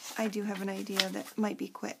stopped. I do have an idea that might be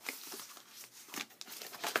quick.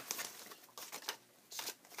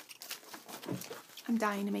 I'm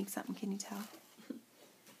dying to make something, can you tell?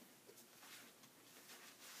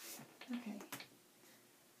 Okay.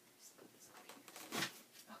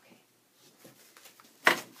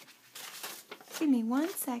 Okay. Give me 1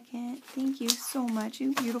 second. Thank you so much.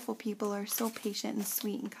 You beautiful people are so patient and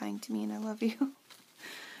sweet and kind to me, and I love you.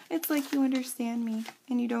 It's like you understand me,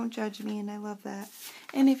 and you don't judge me, and I love that.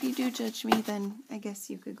 And if you do judge me, then I guess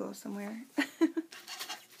you could go somewhere.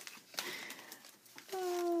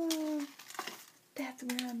 Oh, that's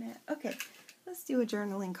where I'm at. Okay, let's do a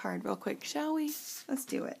journaling card real quick, shall we? Let's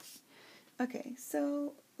do it. Okay,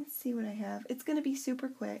 so let's see what I have. It's going to be super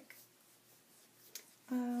quick.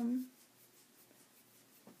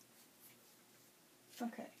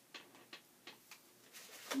 Okay.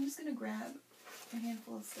 I'm just going to grab a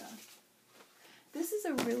handful of stuff. This is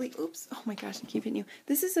a really, oops, oh my gosh, I keep hitting you.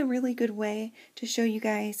 This is a really good way to show you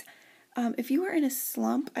guys, if you are in a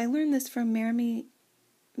slump, I learned this from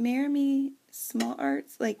Maramy Small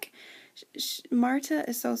Arts. Like, Marta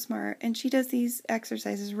is so smart, and she does these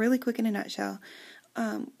exercises really quick in a nutshell,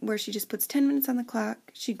 where she just puts 10 minutes on the clock,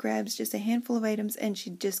 she grabs just a handful of items, and she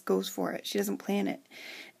just goes for it. She doesn't plan it.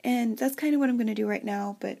 And that's kind of what I'm going to do right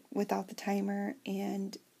now, but without the timer,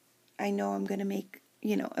 and I know I'm going to make,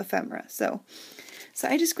 ephemera. So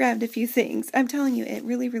I just grabbed a few things. I'm telling you, it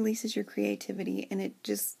really releases your creativity, and it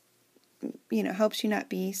just, helps you not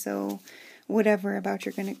be so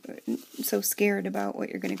so scared about what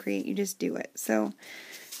you're going to create. You just do it. So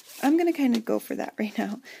I'm going to kind of go for that right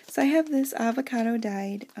now. So I have this avocado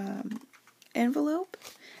dyed envelope,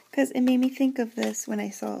 because it made me think of this when I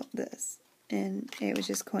saw this, and it was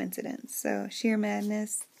just coincidence. So sheer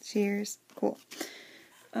madness, cheers, cool.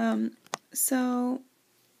 So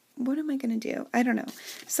what am I going to do? I don't know.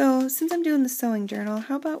 So since I'm doing the sewing journal,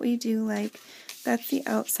 how about we do that's the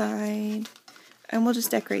outside, and we'll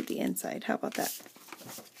just decorate the inside. How about that?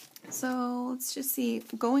 So let's just see,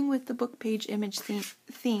 going with the book page image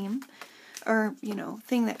theme, or,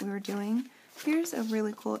 thing that we were doing. Here's a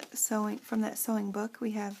really cool sewing, from that sewing book.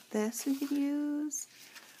 We have this we could use.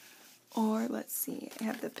 Or let's see, I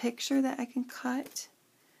have the picture that I can cut.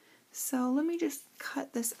 So let me just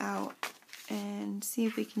cut this out and see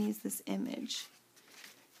if we can use this image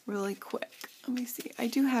really quick. Let me see. I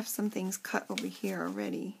do have some things cut over here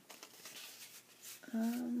already.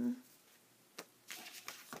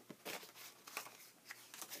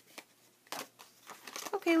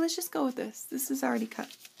 Okay, let's just go with this. This is already cut.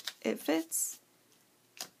 It fits.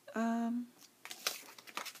 Yeah,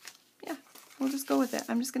 we'll just go with it.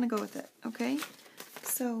 I'm just going to go with it, okay?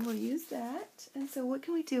 So we'll use that. And so what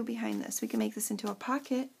can we do behind this? We can make this into a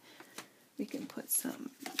pocket. We can put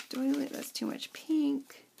some doily. That's too much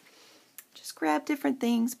pink. Just grab different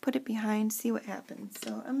things, put it behind, see what happens.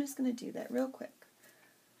 So I'm just going to do that real quick.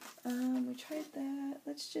 We tried that.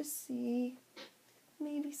 Let's just see.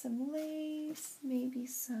 Maybe some lace, maybe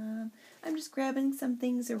some... I'm just grabbing some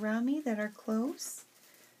things around me that are close.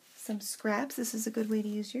 Some scraps. This is a good way to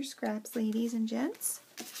use your scraps, ladies and gents.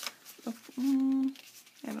 Oh,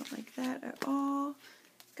 I don't like that at all.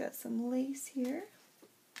 Got some lace here.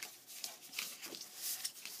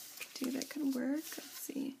 That could work. Let's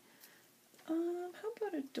see. How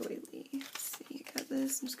about a doily? Let's see. Got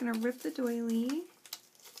this. I'm just going to rip the doily.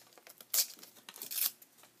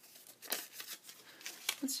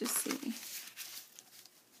 Let's just see.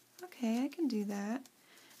 Okay, I can do that.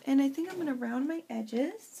 And I think I'm going to round my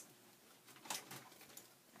edges.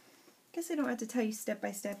 Guess I don't have to tell you step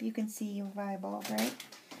by step. You can see your eyeball, right?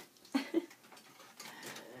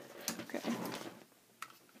 Okay.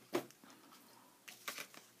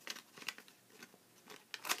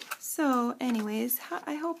 So, anyways,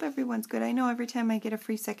 I hope everyone's good. I know every time I get a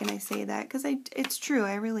free second I say that, because it's true.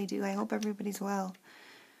 I really do. I hope everybody's well.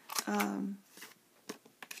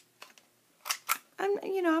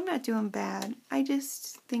 I'm not doing bad. I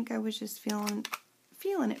just think I was just feeling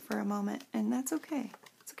it for a moment, and that's okay.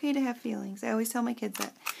 It's okay to have feelings. I always tell my kids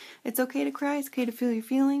that. It's okay to cry. It's okay to feel your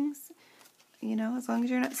feelings. As long as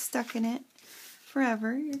you're not stuck in it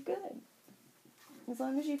forever, you're good. As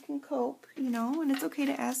long as you can cope, and it's okay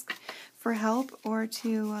to ask for help or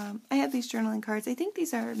to, I have these journaling cards. I think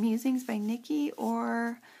these are Musings by Nikki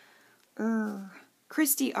or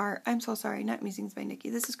Christy Art. I'm so sorry, not Musings by Nikki.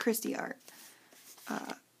 This is Christy Art.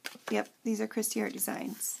 Yep, these are Christy Art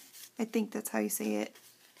designs. I think that's how you say it.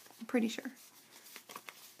 I'm pretty sure.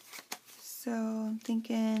 So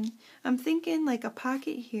I'm thinking like a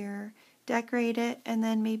pocket here, decorate it, and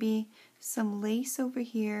then maybe some lace over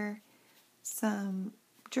here, some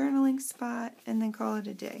journaling spot, and then call it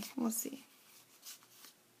a day. We'll see.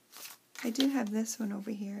 I do have this one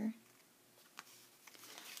over here.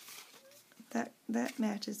 that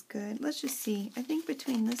matches good. Let's just see. I think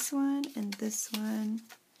between this one and this one,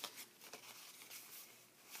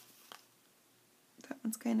 that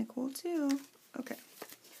one's kind of cool too. Okay.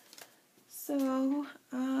 So,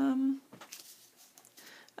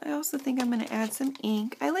 I also think I'm going to add some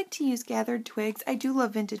ink. I like to use gathered twigs. I do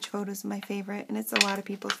love vintage photos, my favorite, and it's a lot of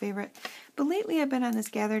people's favorite. But lately I've been on this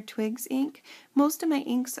gathered twigs ink. Most of my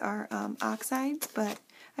inks are oxides, but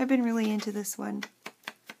I've been really into this one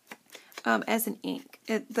as an ink.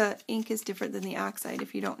 The ink is different than the oxide,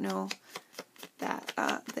 if you don't know that.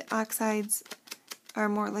 The oxides are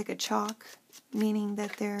more like a chalk, meaning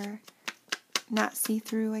that they're not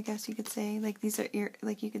see-through, I guess you could say. Like these are,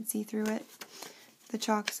 like you can see through it. The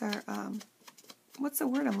chalks are, what's the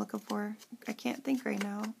word I'm looking for? I can't think right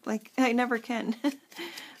now. Like, I never can.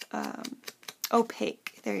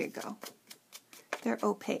 Opaque. There you go. They're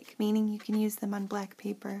opaque, meaning you can use them on black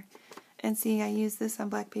paper. And see, I use this on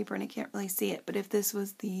black paper and I can't really see it. But if this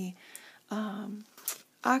was the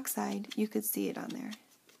oxide, you could see it on there.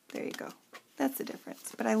 There you go. That's the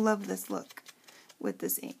difference. But I love this look with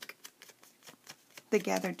this ink. The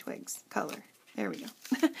gathered twigs color. There we go.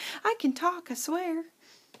 I can talk, I swear.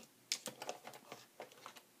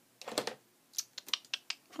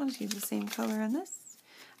 I'll just use the same color on this.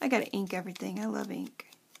 I gotta ink everything. I love ink.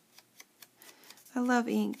 I love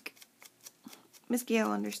ink. Miss Gail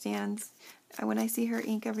understands. When I see her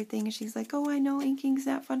ink everything and she's like, oh, I know inking's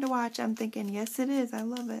not fun to watch, I'm thinking, yes it is. I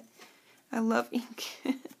love it. I love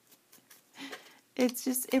ink. It's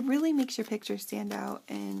just, it really makes your picture stand out,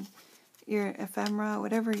 and your ephemera,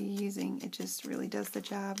 whatever you're using, it just really does the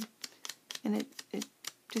job. And it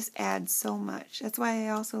just adds so much. That's why I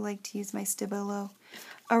also like to use my Stabilo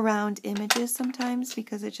around images sometimes,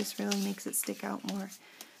 because it just really makes it stick out more.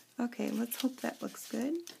 Okay, let's hope that looks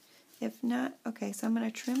good. If not, okay, so I'm going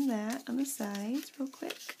to trim that on the sides real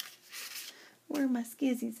quick. Where are my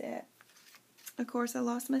skizzies at? Of course, I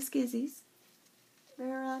lost my skizzies.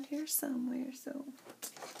 They're around here somewhere, so.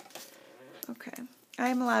 Okay.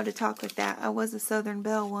 I'm allowed to talk like that. I was a Southern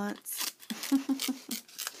Belle once.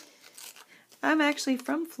 I'm actually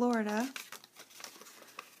from Florida,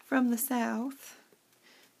 from the South,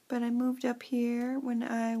 but I moved up here when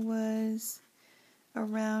I was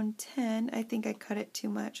around 10. I think I cut it too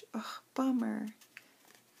much. Oh, bummer.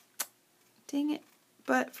 Dang it.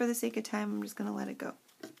 But for the sake of time, I'm just going to let it go.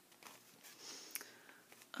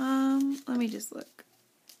 Let me just look.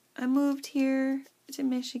 I moved here to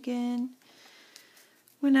Michigan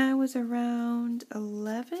when I was around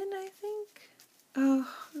 11, I think. Oh,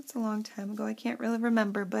 that's a long time ago. I can't really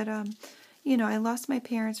remember. But, you know, I lost my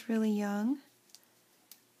parents really young.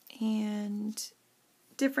 And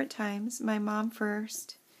different times. My mom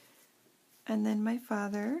first. And then my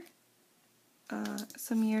father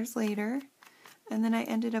some years later. And then I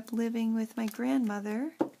ended up living with my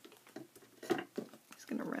grandmother. I'm just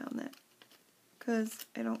going to round that, because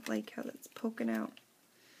I don't like how that's poking out.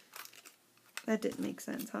 That didn't make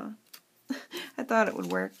sense, huh? I thought it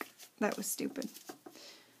would work. That was stupid.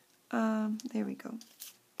 There we go.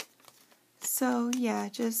 So, yeah,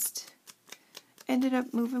 just ended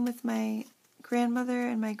up moving with my grandmother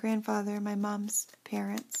and my grandfather, my mom's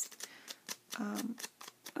parents.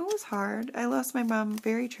 It was hard. I lost my mom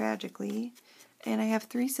very tragically, and I have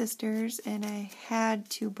 3 sisters, and I had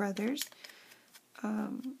 2 brothers.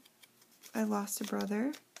 I lost a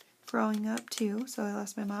brother growing up too, so I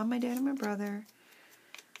lost my mom, my dad, and my brother.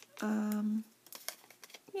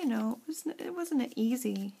 You know, it wasn't an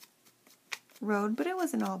easy road, but it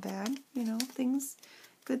wasn't all bad. You know,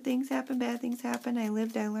 good things happen, bad things happen. I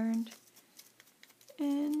lived, I learned.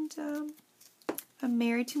 And I'm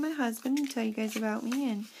married to my husband, and tell you guys about me,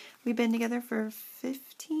 and we've been together for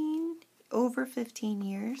over 15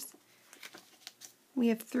 years. We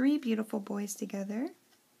have 3 beautiful boys together.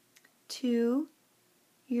 2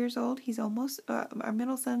 years old. He's almost, our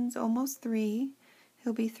middle son's almost 3.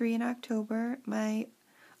 He'll be 3 in October.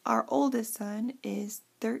 Our oldest son is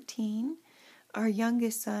 13. Our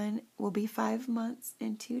youngest son will be 5 months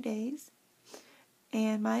and 2 days.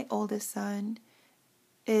 And my oldest son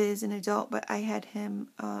is an adult, but I had him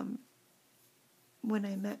when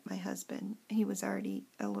I met my husband. He was already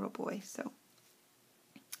a little boy, so.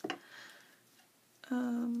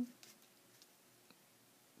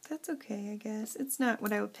 That's okay, I guess. It's not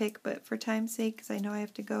what I would pick, but for time's sake, because I know I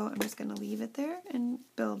have to go, I'm just going to leave it there and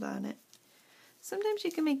build on it. Sometimes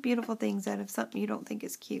you can make beautiful things out of something you don't think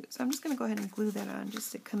is cute. So I'm just going to go ahead and glue that on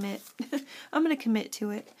just to commit. I'm going to commit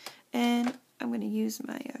to it. And I'm going to use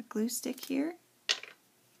my glue stick here.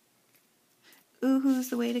 Ooh-hoo's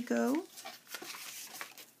the way to go.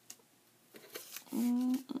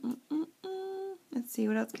 Let's Let's see,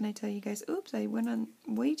 what else can I tell you guys? Oops, I went on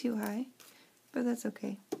way too high, but that's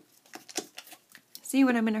okay. See,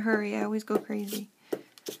 when I'm in a hurry, I always go crazy.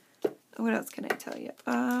 What else can I tell you?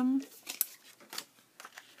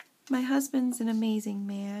 My husband's an amazing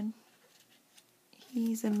man.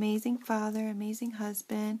 He's an amazing father, amazing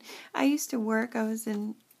husband. I used to work, I was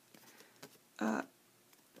in, I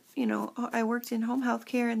worked in home health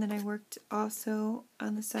care, and then I worked also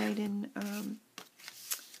on the side in,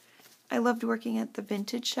 I loved working at the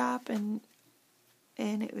vintage shop, and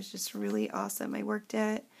it was just really awesome. I worked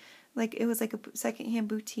at, it was like a secondhand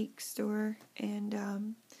boutique store, and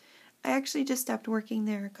I actually just stopped working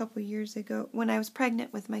there a couple years ago when I was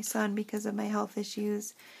pregnant with my son because of my health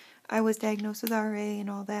issues. I was diagnosed with RA and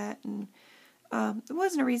all that, and it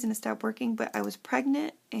wasn't a reason to stop working, but I was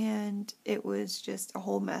pregnant, and it was just a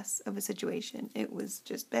whole mess of a situation. It was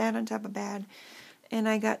just bad on top of bad, and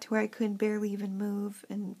I got to where I couldn't barely even move,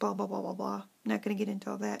 and blah, blah, blah, blah, blah. I'm not going to get into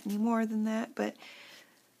all that any more than that, but,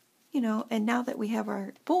 and now that we have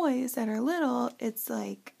our boys that are little, it's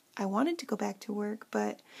like I wanted to go back to work,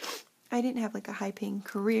 but I didn't have, a high-paying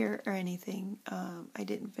career or anything. I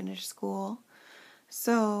didn't finish school.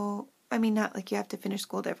 So, I mean, not like you have to finish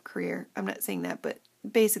school to have a career. I'm not saying that, but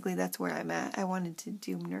basically that's where I'm at. I wanted to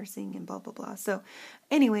do nursing and blah, blah, blah. So,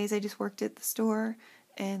 anyways, I just worked at the store,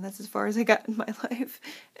 and that's as far as I got in my life.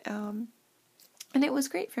 And it was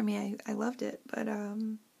great for me. I loved it. But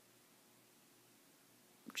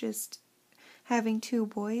just having two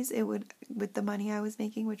boys, it would, with the money I was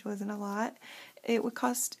making, which wasn't a lot, it would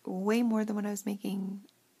cost way more than what I was making,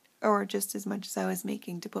 or just as much as I was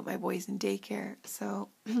making to put my boys in daycare. So,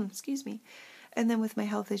 excuse me. And then with my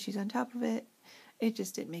health issues on top of it, it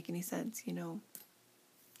just didn't make any sense,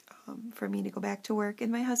 for me to go back to work.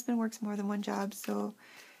 And my husband works more than one job, so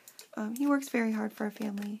he works very hard for our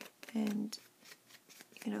family. And,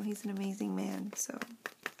 he's an amazing man, so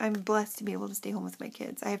I'm blessed to be able to stay home with my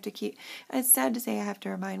kids. I have to keep, it's sad to say I have to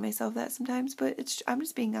remind myself that sometimes, but I'm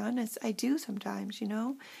just being honest. I do sometimes,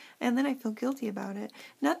 and then I feel guilty about it.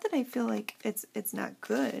 Not that I feel like it's not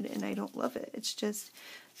good and I don't love it. It's just,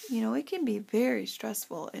 it can be very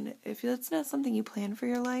stressful, and if it's not something you plan for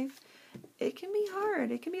your life, it can be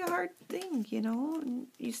hard. It can be a hard thing, and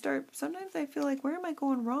you start, sometimes I feel like, where am I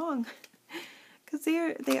going wrong? Because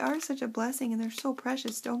they are such a blessing, and they're so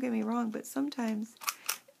precious, don't get me wrong, but sometimes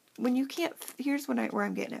when you can't, here's where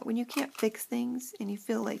I'm getting at. When you can't fix things and you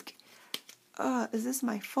feel like, is this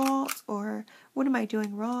my fault, or what am I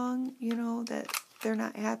doing wrong, that they're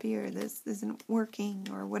not happy, or this isn't working,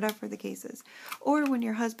 or whatever the case is. Or when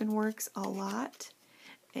your husband works a lot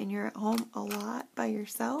and you're at home a lot by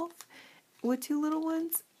yourself with two little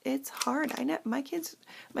ones, it's hard. I know my kids,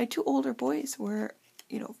 my two older boys were,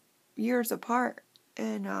 years apart,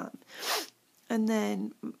 and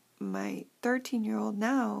then my 13-year-old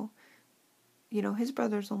now, his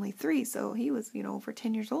brother's only 3, so he was, over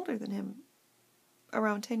 10 years older than him,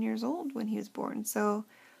 around 10 years old when he was born, so,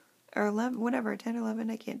 or 11, whatever, 10, 11,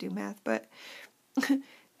 I can't do math, but,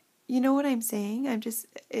 you know what I'm saying?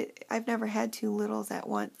 I've never had two littles at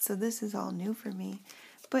once, so this is all new for me,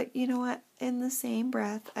 but you know what, in the same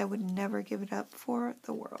breath, I would never give it up for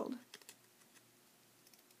the world.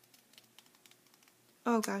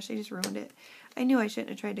 Oh gosh, I just ruined it. I knew I shouldn't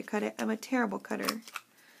have tried to cut it. I'm a terrible cutter.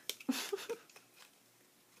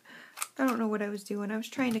 I don't know what I was doing. I was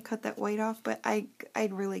trying to cut that white off, but I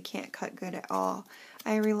really can't cut good at all.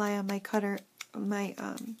 I rely on my cutter, I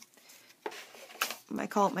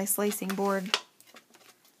call it my slicing board,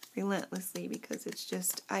 relentlessly, because it's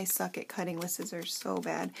just, I suck at cutting with scissors so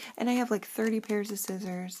bad. And I have 30 pairs of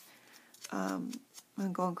scissors. I'm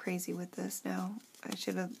going crazy with this now. I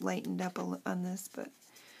should have lightened up on this, but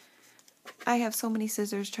I have so many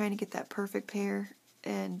scissors trying to get that perfect pair,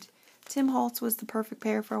 and Tim Holtz was the perfect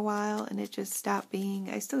pair for a while, and it just stopped being.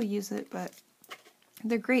 I still use it, but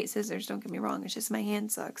they're great scissors, don't get me wrong, it's just my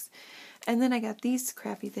hand sucks. And then I got these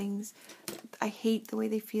crappy things. I hate the way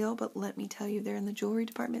they feel, but let me tell you, they're in the jewelry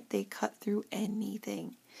department, they cut through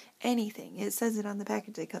anything. Anything. It says it on the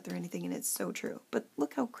package, they cut through anything, and it's so true. But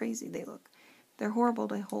look how crazy they look. They're horrible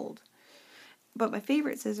to hold. But my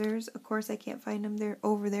favorite scissors, of course I can't find them, they're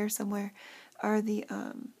over there somewhere, are the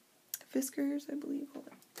Fiskars, I believe. Hold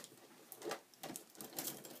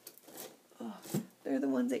on. Oh, they're the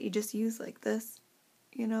ones that you just use like this.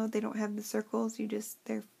 They don't have the circles,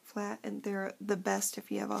 they're flat, and they're the best if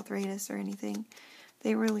you have arthritis or anything.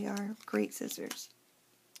 They really are great scissors.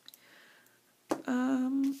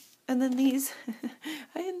 And then these,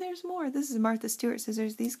 and there's more. This is Martha Stewart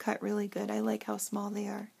scissors. These cut really good. I like how small they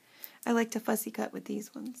are. I like to fussy cut with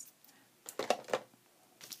these ones.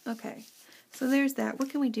 Okay, so there's that. What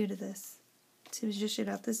can we do to this? to zhuzh it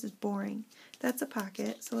up. This is boring. That's a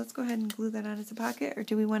pocket, so let's go ahead and glue that on as a pocket, or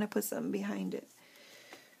do we want to put something behind it?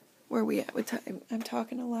 Where are we at with time? I'm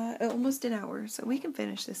talking a lot. Almost an hour, so we can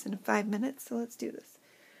finish this in 5 minutes, so let's do this.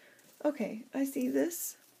 Okay, I see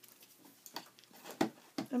this.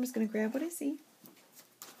 I'm just going to grab what I see.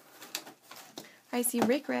 I see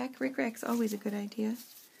rickrack. Rickrack's always a good idea.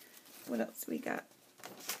 What else we got?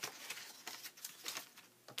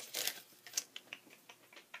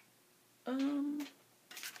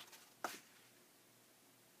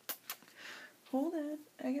 Hold on.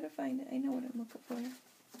 I gotta find it. I know what I'm looking for.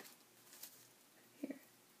 Here.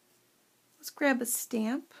 Let's grab a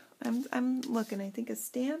stamp. I'm looking. I think a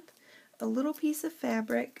stamp, a little piece of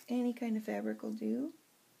fabric, any kind of fabric will do.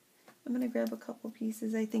 I'm gonna grab a couple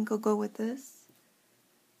pieces I think will go with this.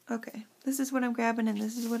 Okay, this is what I'm grabbing and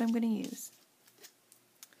this is what I'm gonna use.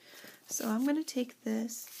 So I'm gonna take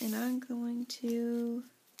this and I'm going to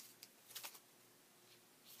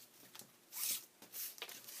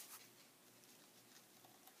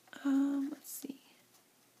let's see.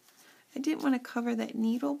 I didn't want to cover that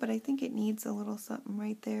needle, but I think it needs a little something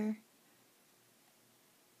right there.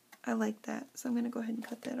 I like that, so I'm going to go ahead and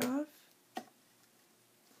cut that off.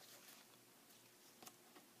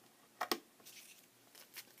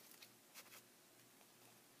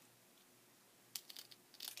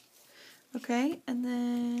 Okay, and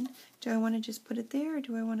then do I want to just put it there, or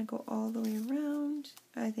do I want to go all the way around?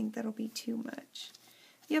 I think that'll be too much.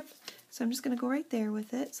 Yep, so I'm just going to go right there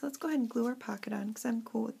with it. So let's go ahead and glue our pocket on, because I'm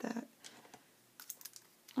cool with that.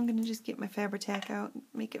 I'm going to just get my Fabri-Tac out and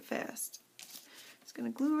make it fast. Just going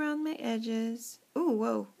to glue around my edges. Ooh,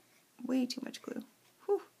 whoa, way too much glue.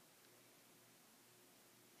 Whew.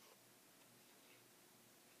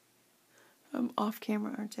 I'm off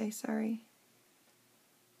camera, aren't I? Sorry.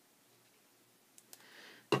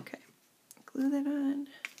 Okay, glue that on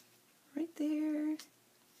right there.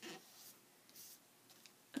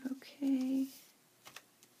 Okay,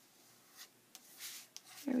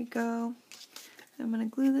 there we go. I'm going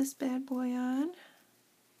to glue this bad boy on.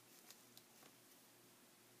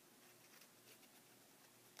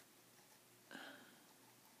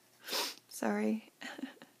 Sorry,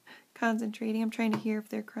 concentrating. I'm trying to hear if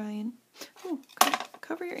they're crying. Oh,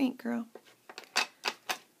 cover your ink, girl.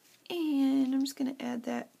 And I'm just going to add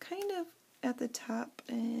that kind of at the top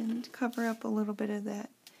and cover up a little bit of that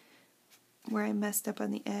where I messed up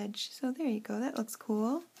on the edge. So there you go. That looks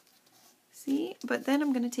cool. See? But then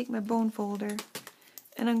I'm going to take my bone folder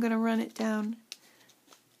and I'm going to run it down.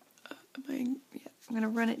 I'm going to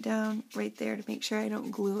run it down right there to make sure I don't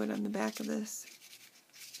glue it on the back of this.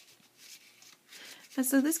 And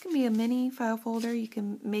so this can be a mini file folder. You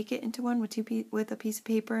can make it into one with a piece of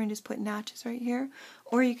paper and just put notches right here.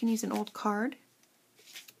 Or you can use an old card.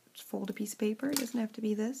 Just fold a piece of paper. It doesn't have to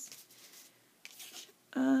be this.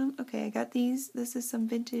 Okay, I got these. This is some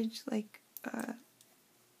vintage, like,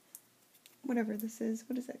 whatever this is.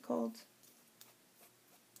 What is that called?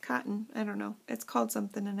 Cotton. I don't know. It's called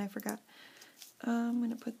something and I forgot. I'm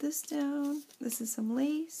going to put this down. This is some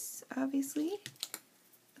lace, obviously.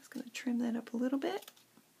 Going to trim that up a little bit.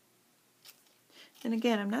 And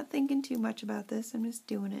again, I'm not thinking too much about this. I'm just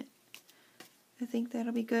doing it. I think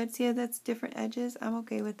that'll be good. See how that's different edges? I'm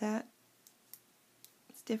okay with that.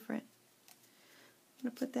 It's different. I'm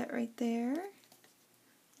going to put that right there.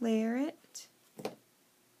 Layer it.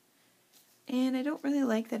 And I don't really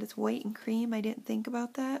like that it's white and cream. I didn't think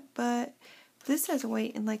about that. But this has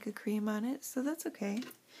white and like a cream on it. So that's okay.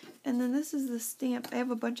 And then this is the stamp. I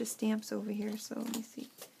have a bunch of stamps over here. So let me see.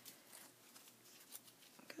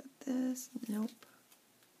 This, nope,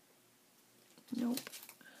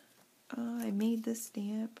 I made this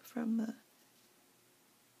stamp from the,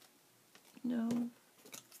 no,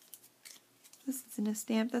 this isn't a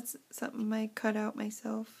stamp, that's something I cut out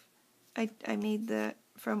myself. I made that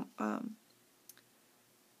from a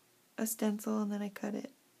stencil and then I cut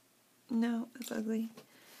it. No, that's ugly.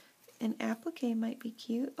 An applique might be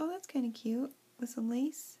cute. Oh, that's kind of cute with some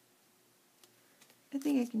lace. I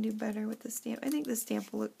think I can do better with the stamp. I think the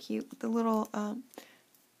stamp will look cute. The little,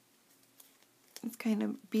 it's kind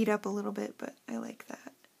of beat up a little bit, but I like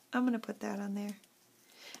that. I'm going to put that on there.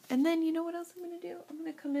 And then, you know what else I'm going to do? I'm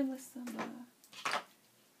going to come in with some, let's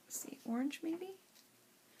see, orange maybe?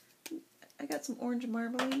 I got some orange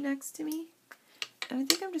marmalade next to me. And I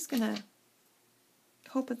think I'm just going to,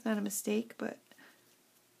 hope it's not a mistake, but,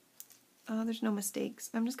 there's no mistakes.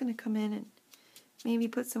 I'm just going to come in and maybe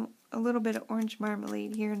put a little bit of orange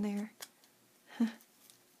marmalade here and there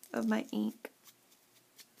of my ink.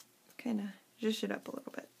 Kind of zhuzh it up a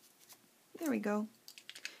little bit. There we go.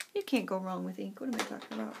 You can't go wrong with ink. What am I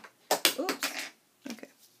talking about? Oops. Okay.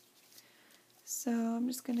 So I'm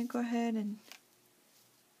just going to go ahead and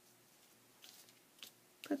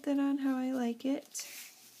put that on how I like it.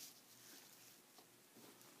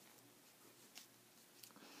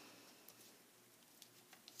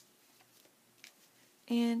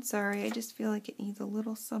 And sorry, I just feel like it needs a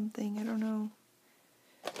little something. I don't know.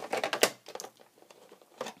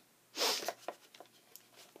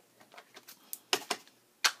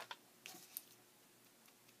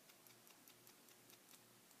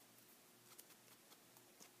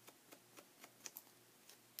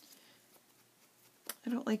 I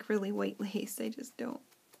don't like really white lace. I just don't.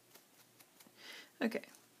 Okay.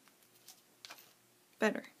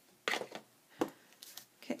 Better.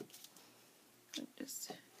 Okay.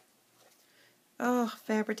 Just. Oh,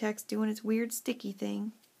 Fabri-Tac doing its weird sticky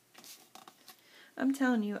thing. I'm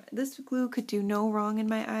telling you, this glue could do no wrong in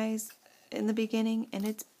my eyes in the beginning, and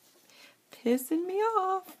it's pissing me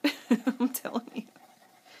off. I'm telling you.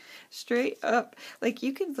 Straight up. Like,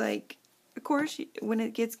 you could, like, of course, when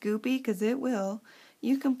it gets goopy, because it will,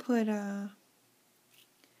 you can put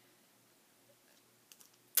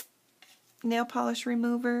nail polish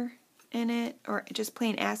remover in it, or just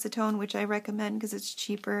plain acetone, which I recommend because it's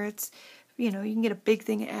cheaper. It's, you know, you can get a big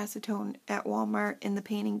thing of acetone at Walmart in the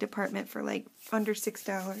painting department for like under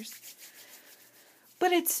 $6.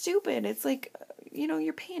 But it's stupid. It's like, you know,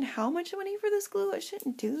 you're paying how much money for this glue? It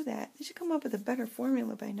shouldn't do that. They should come up with a better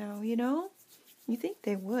formula by now, you know? You think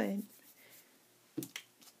they would.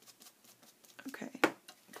 Okay,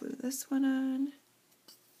 glue this one on.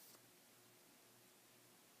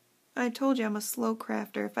 I told you I'm a slow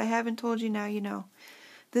crafter. If I haven't told you now, you know.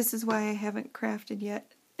 This is why I haven't crafted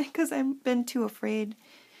yet. Because I've been too afraid.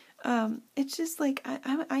 It's just like,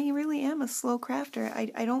 I really am a slow crafter.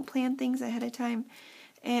 I don't plan things ahead of time.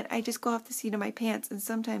 And I just go off the seat of my pants. And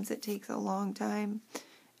sometimes it takes a long time.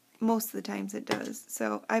 Most of the times it does.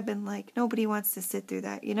 So I've been like, nobody wants to sit through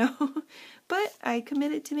that, you know. But I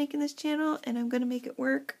committed to making this channel. And I'm going to make it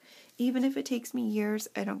work. Even if it takes me years,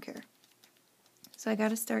 I don't care. So I got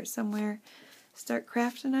to start somewhere, start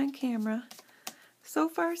crafting on camera. So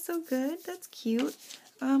far, so good. That's cute.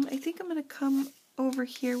 I think I'm going to come over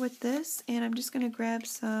here with this, and I'm just going to grab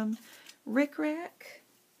some rickrack.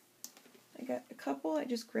 I got a couple. I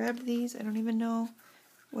just grabbed these. I don't even know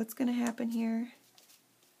what's going to happen here.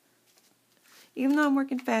 Even though I'm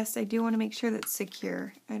working fast, I do want to make sure that's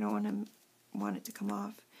secure. I don't want it to come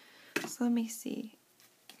off. So let me see.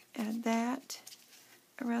 Add that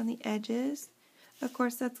around the edges. Of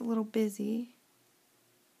course, that's a little busy.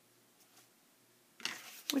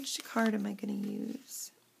 Which card am I going to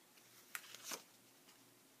use?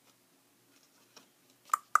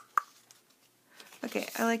 Okay,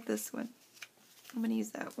 I like this one. I'm going to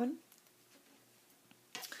use that one.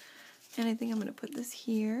 And I think I'm going to put this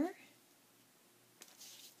here.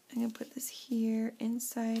 I'm going to put this here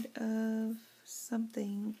inside of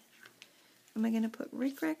something. Am I going to put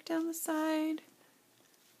rickrack down the side?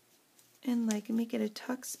 And like make it a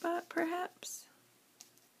tuck spot perhaps?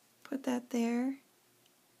 Put that there.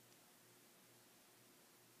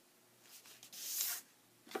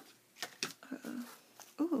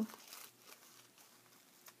 Ooh.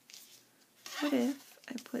 What if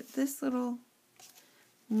I put this little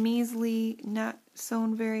measly, not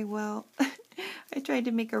sewn very well. I tried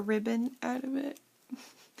to make a ribbon out of it.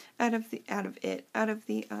 Out of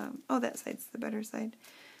the, oh, that side's the better side.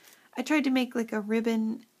 I tried to make like a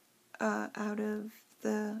ribbon out of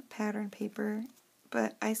the pattern paper,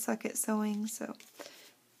 but I suck at sewing, so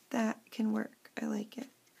that can work. I like it.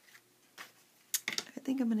 I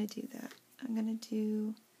think I'm going to do that. I'm going to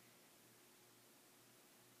do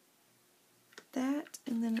that,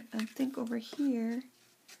 and then I think over here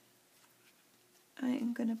I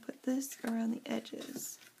am going to put this around the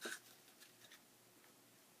edges.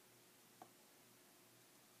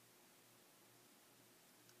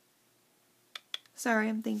 Sorry,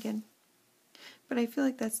 I'm thinking. But I feel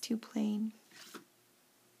like that's too plain.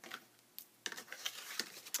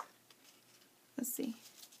 Let's see.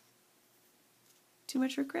 Too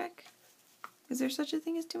much rickrack? Is there such a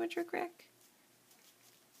thing as too much rickrack?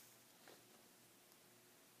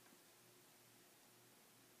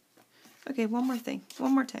 Okay, one more thing.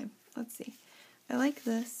 One more time. Let's see. I like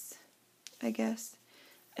this, I guess.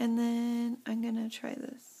 And then I'm going to try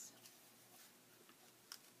this.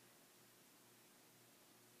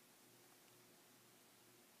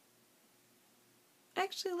 I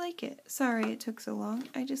actually like it. Sorry it took so long.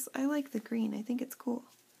 I like the green. I think it's cool.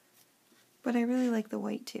 But I really like the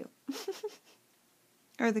white too.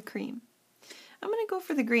 Or the cream. I'm going to go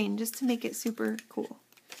for the green just to make it super cool.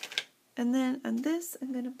 And then on this,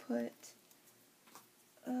 I'm going to put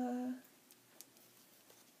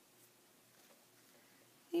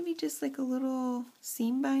Maybe just like a little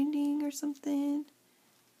seam binding or something.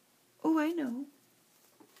 Oh, I know.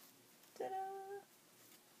 Ta-da!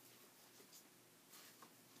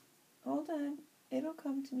 Hold on. It'll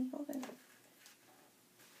come to me. Hold on.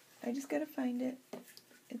 I just gotta find it.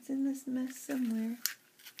 It's in this mess somewhere.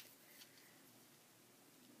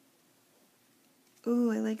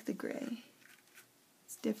 Ooh, I like the gray.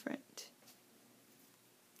 It's different.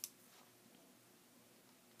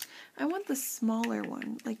 I want the smaller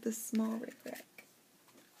one, like the small rickrack.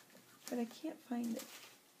 But I can't find it.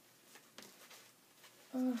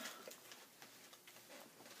 Oh.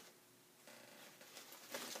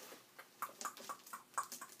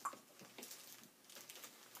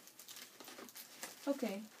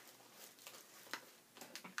 Okay.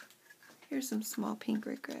 Here's some small pink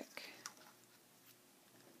rickrack.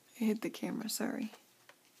 I hit the camera, sorry.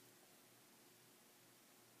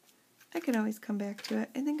 I could always come back to it.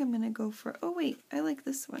 I think I'm going to go for... Oh, wait. I like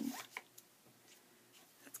this one.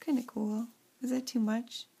 That's kind of cool. Is that too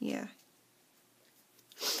much? Yeah.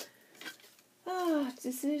 Oh,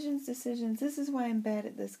 decisions. This is why I'm bad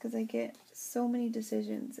at this, because I get so many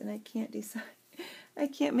decisions and I can't decide. I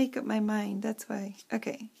can't make up my mind. That's why.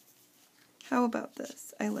 Okay. How about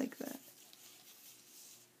this? I like that.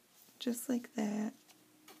 Just like that.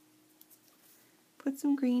 Put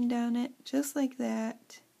some green down it. Just like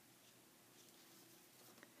that.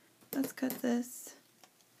 Let's cut this.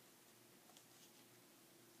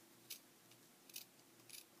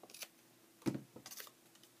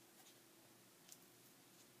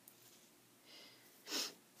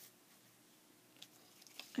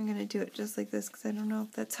 I'm going to do it just like this because I don't know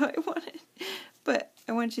if that's how I want it. But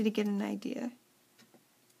I want you to get an idea.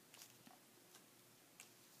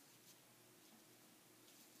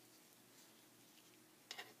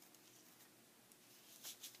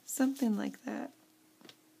 Something like that.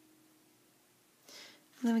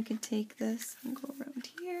 And then we can take this and go around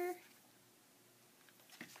here.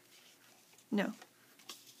 No.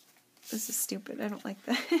 This is stupid. I don't like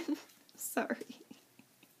that. Sorry.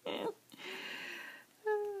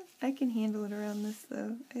 I can handle it around this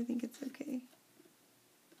though. I think it's okay.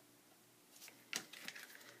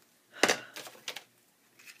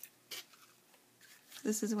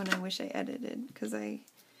 This is when I wish I edited because I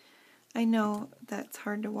know that's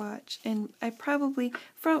hard to watch. And I probably,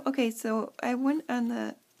 okay, so I went on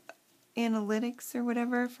the analytics or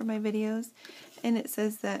whatever for my videos, and it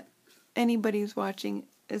says that anybody who's watching,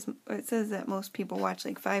 it says that most people watch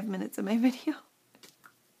like 5 minutes of my video.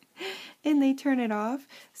 And they turn it off.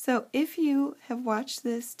 So if you have watched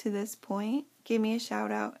this to this point, give me a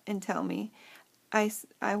shout out and tell me I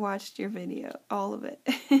watched your video, all of it.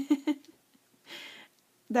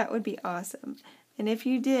 That would be awesome. And if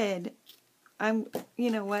you did,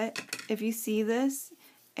 you know what? If you see this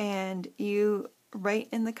and you write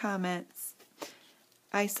in the comments,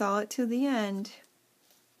 I saw it to the end,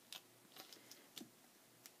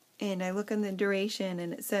 and I look in the duration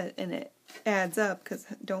and it says, and it adds up, because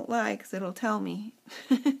don't lie, because it'll tell me.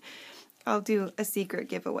 I'll do a secret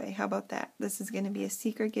giveaway. How about that? This is going to be a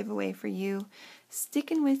secret giveaway for you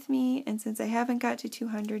sticking with me. And since I haven't got to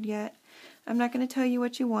 200 yet, I'm not going to tell you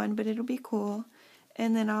what you won, but it'll be cool.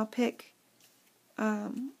 And then I'll pick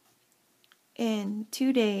in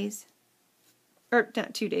 2 days, or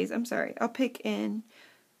not 2 days, I'm sorry. I'll pick in,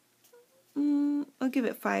 I'll give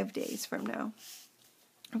it 5 days from now.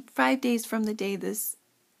 5 days from the day this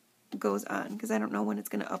goes on, because I don't know when it's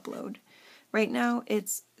going to upload. Right now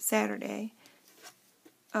it's Saturday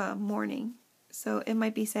morning, so it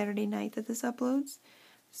might be Saturday night that this uploads.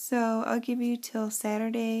 So I'll give you till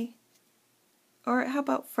Saturday, or how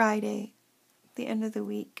about Friday, the end of the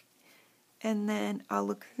week, and then I'll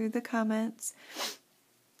look through the comments,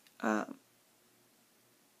 and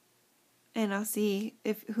I'll see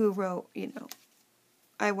who wrote, you know,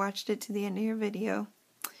 I watched it to the end of your video,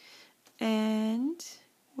 and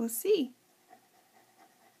we'll see.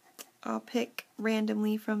 I'll pick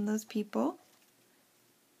randomly from those people.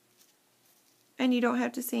 And you don't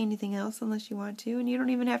have to say anything else unless you want to. And you don't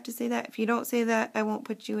even have to say that. If you don't say that, I won't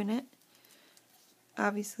put you in it.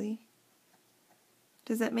 Obviously.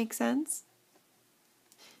 Does that make sense?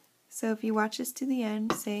 So if you watch this to the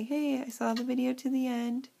end, say, hey, I saw the video to the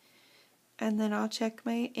end. And then I'll check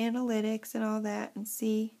my analytics and all that and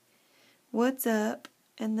see what's up.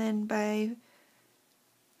 And then by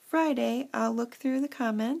Friday, I'll look through the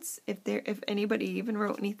comments. If anybody even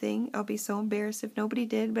wrote anything, I'll be so embarrassed if nobody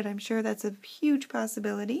did, but I'm sure that's a huge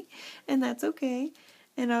possibility, and that's okay.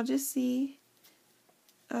 And I'll just see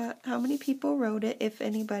how many people wrote it, if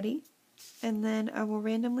anybody, and then I will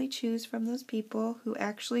randomly choose from those people who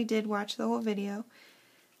actually did watch the whole video.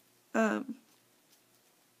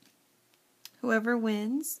 Whoever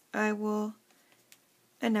wins, I will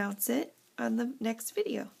announce it on the next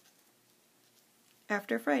video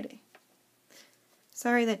after Friday.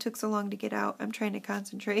 Sorry that took so long to get out. I'm trying to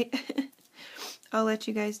concentrate. I'll let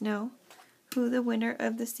you guys know who the winner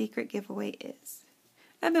of the secret giveaway is.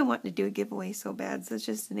 I've been wanting to do a giveaway so bad, so it's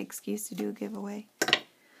just an excuse to do a giveaway.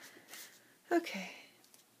 Okay.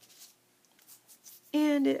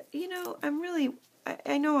 And, you know,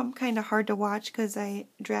 I know I'm kind of hard to watch because I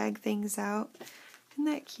drag things out. Isn't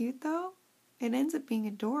that cute, though? It ends up being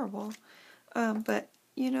adorable. But,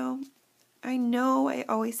 you know, I know I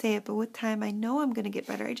always say it, but with time, I know I'm going to get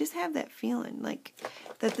better. I just have that feeling, like,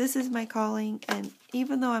 that this is my calling, and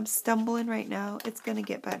even though I'm stumbling right now, it's going to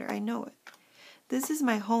get better. I know it. This is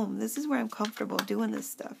my home. This is where I'm comfortable doing this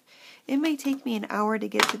stuff. It may take me an hour to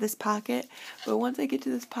get to this pocket, but once I get to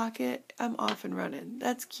this pocket, I'm off and running.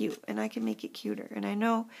 That's cute, and I can make it cuter. And I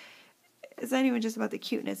know it's not even just about the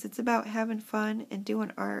cuteness. It's about having fun and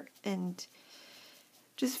doing art and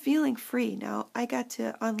just feeling free. Now, I got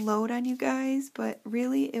to unload on you guys, but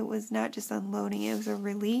really it was not just unloading. It was a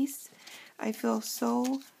release. I feel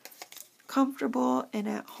so comfortable and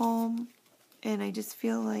at home, and I just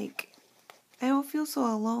feel like I don't feel so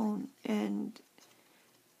alone. And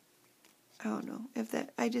I don't know if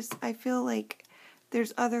that, I feel like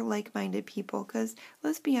there's other like-minded people, because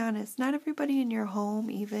let's be honest, not everybody in your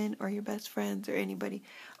home even, or your best friends or anybody,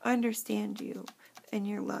 understand you and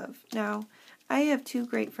your love. Now, I have two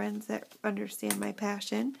great friends that understand my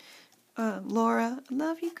passion. Laura, I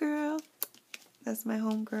love you, girl. That's my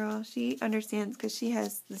home girl. She understands because she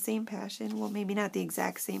has the same passion. Well, maybe not the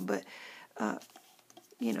exact same, but,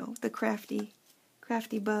 you know, the crafty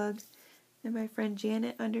bug. And my friend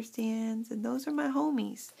Janet understands, and those are my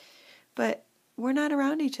homies. But we're not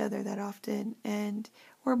around each other that often, and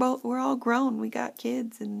we're all grown. We got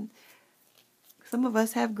kids, and some of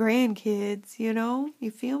us have grandkids, you know? You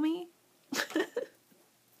feel me?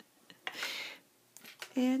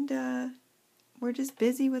 And we're just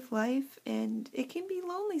busy with life, and it can be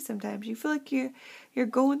lonely sometimes. You feel like you're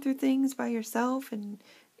going through things by yourself, and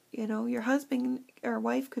you know, your husband or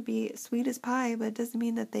wife could be sweet as pie, but it doesn't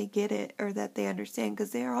mean that they get it or that they understand,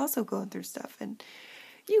 because they are also going through stuff. And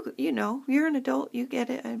you know, you're an adult, you get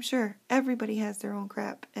it, I'm sure. Everybody has their own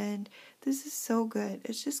crap, and this is so good.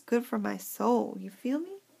 It's just good for my soul. You feel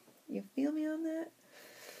me? You feel me on that?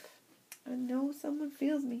 I know someone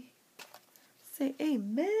feels me. Say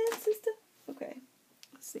amen, sister. Okay,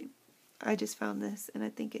 let's see. I just found this, and I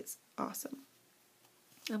think it's awesome.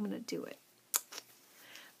 I'm going to do it.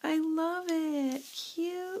 I love it.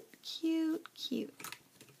 Cute, cute, cute.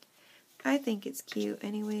 I think it's cute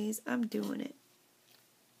anyways. I'm doing it.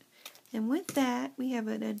 And with that, we have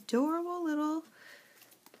an adorable little,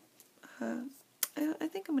 I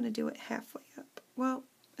think I'm going to do it halfway up. Well,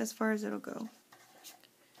 as far as it'll go.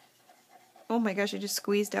 Oh my gosh, I just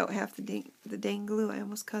squeezed out half the dang glue. I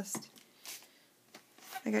almost cussed.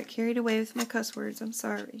 I got carried away with my cuss words. I'm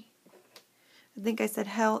sorry. I think I said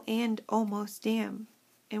hell and almost damn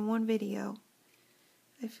in one video.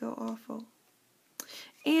 I feel awful.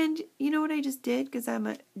 And you know what I just did? Because I'm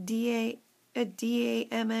a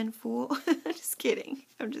D-A-M-N fool. I'm just kidding.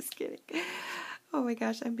 I'm just kidding. Oh my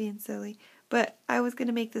gosh, I'm being silly. But I was going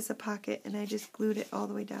to make this a pocket, and I just glued it all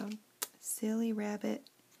the way down. Silly rabbit.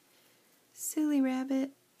 Silly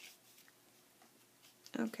rabbit.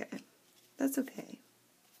 Okay. That's okay.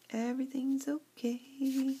 Everything's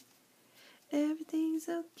okay. Everything's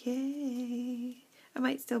okay. I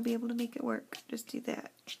might still be able to make it work. Just do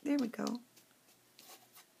that. There we go.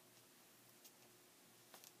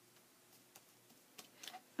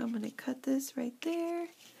 I'm going to cut this right there. Am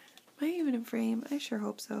I even in frame? I sure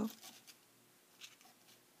hope so.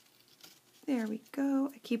 There we go.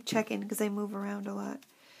 I keep checking because I move around a lot.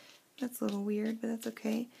 That's a little weird, but that's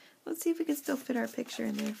okay. Let's see if we can still fit our picture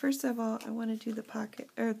in there. First of all, I want to do the pocket,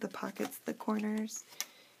 or the pockets, the corners.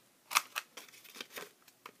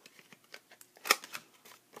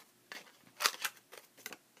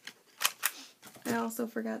 I also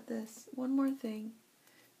forgot this. One more thing.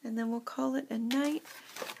 And then we'll call it a night.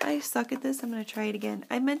 I suck at this. I'm going to try it again.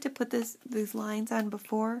 I meant to put these lines on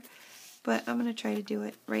before, but I'm going to try to do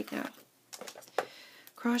it right now.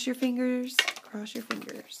 Cross your fingers. Cross your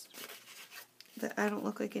fingers. That I don't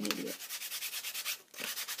look like an idiot.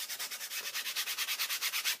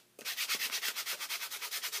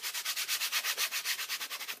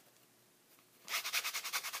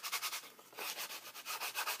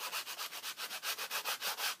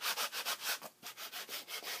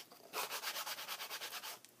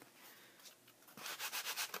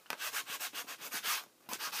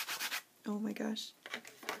 Oh my gosh.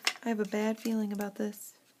 I have a bad feeling about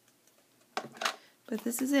this. But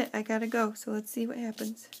this is it. I gotta go. So let's see what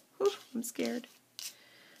happens. Whew, I'm scared.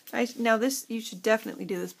 Now this, you should definitely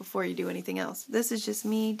do this before you do anything else. This is just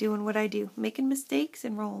me doing what I do. Making mistakes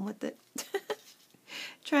and rolling with it.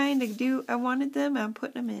 Trying to do, I wanted them, I'm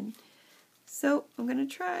putting them in. So I'm going to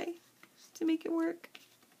try to make it work.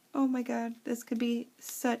 Oh my god, this could be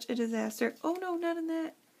such a disaster. Oh no, not in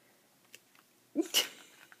that.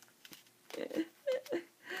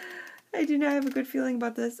 I do not have a good feeling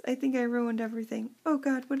about this. I think I ruined everything. Oh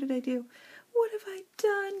god, what did I do? What have I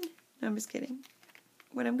done? No, I'm just kidding.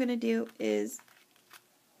 What I'm going to do is...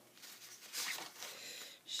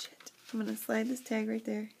 Shit. I'm going to slide this tag right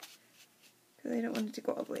there. Because I don't want it to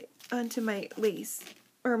go all the way onto my lace.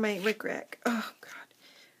 Or my rickrack. Oh god.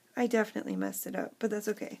 I definitely messed it up. But that's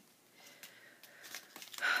okay.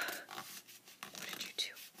 What did you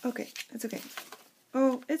do? Okay. It's okay.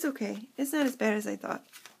 Oh, it's okay. It's not as bad as I thought.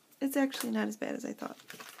 It's actually not as bad as I thought.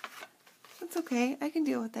 It's okay. I can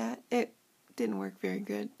deal with that. It didn't work very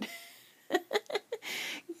good.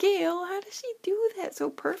 Gail, how does she do that so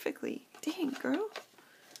perfectly? Dang, girl.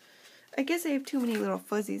 I guess I have too many little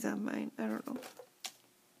fuzzies on mine. I don't know.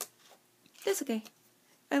 It's okay.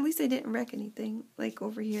 At least I didn't wreck anything, like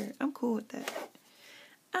over here. I'm cool with that.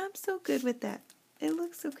 I'm so good with that. It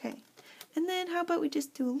looks okay. And then how about we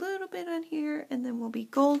just do a little bit on here, and then we'll be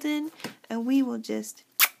golden, and we will just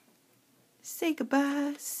say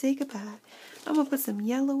goodbye, say goodbye. I'm going to put some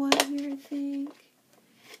yellow on here, I think.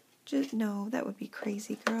 No, that would be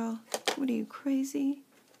crazy, girl. What are you, crazy?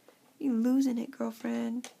 You losing it,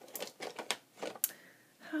 girlfriend.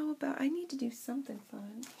 How about, I need to do something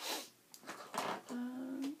fun.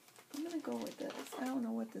 I'm going to go with this. I don't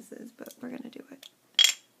know what this is, but we're going to do it.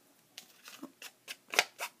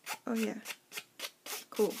 Oh, yeah.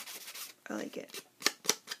 Cool. I like it.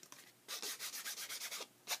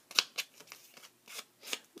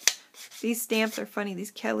 These stamps are funny.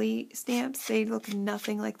 These Kelly stamps, they look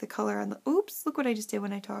nothing like the color on the... Oops, look what I just did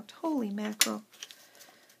when I talked. Holy mackerel.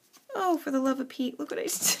 Oh, for the love of Pete, look what I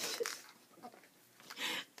just did.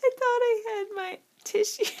 I thought I had my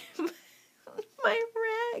tissue, my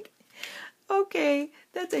rag. Okay,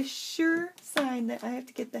 that's a sure sign that I have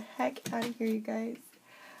to get the heck out of here, you guys.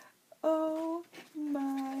 Oh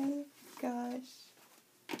my gosh.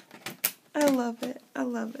 I love it. I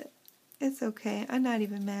love it. It's okay. I'm not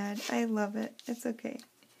even mad. I love it. It's okay.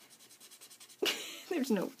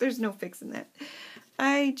 There's no fixing that.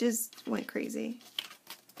 I just went crazy.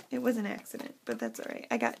 It was an accident, but that's alright.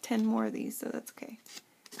 I got 10 more of these, so that's okay.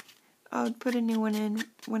 I'll put a new one in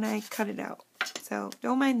when I cut it out. So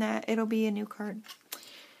don't mind that. It'll be a new card.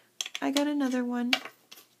 I got another one.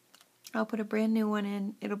 I'll put a brand new one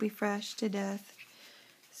in. It'll be fresh to death.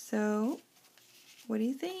 So, what do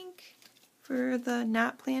you think? For the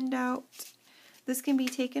not planned out, this can be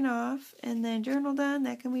taken off and then journaled on.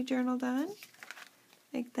 That can be journaled on.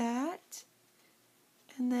 Like that.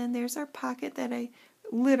 And then there's our pocket that I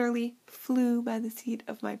literally flew by the seat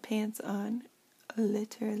of my pants on.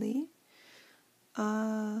 Literally.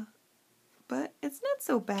 But it's not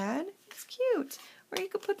so bad. It's cute. Or you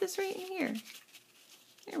could put this right in here.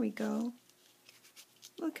 There we go.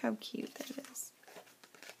 Look how cute that is.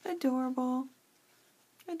 Adorable.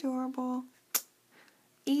 Adorable.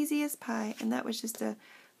 Easy as pie. And that was just a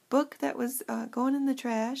book that was going in the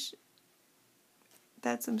trash.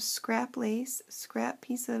 That's some scrap lace. Scrap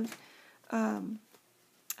piece of...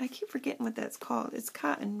 I keep forgetting what that's called. It's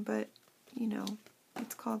cotton, but, you know,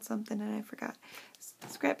 it's called something and I forgot.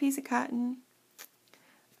 Scrap piece of cotton.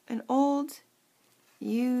 An old,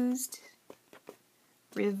 used,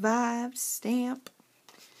 revived stamp.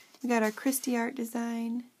 We got our Christie art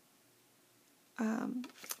design. Oh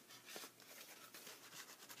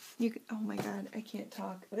my god, I can't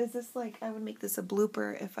talk. Is this like, I would make this a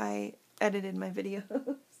blooper if I edited my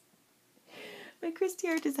videos. My Christie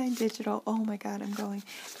art design digital. Oh my god, I'm going.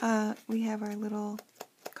 We have our little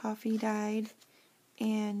coffee dyed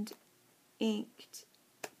and inked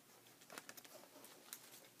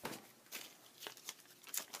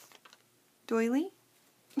doily.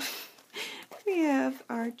 We have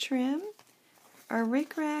our trim, our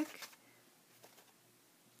rickrack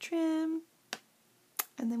trim,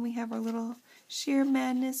 and then we have our little sheer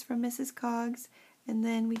madness from Mrs. Coggs, and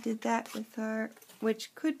then we did that with our,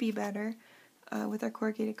 which could be better, with our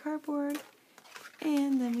corrugated cardboard,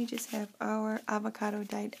 and then we just have our avocado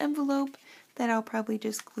dyed envelope that I'll probably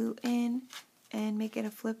just glue in and make it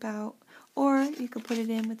a flip out, or you could put it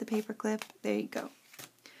in with the paper clip. There you go.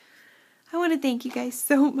 I want to thank you guys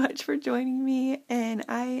so much for joining me, and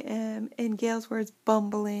I am, in Gail's words,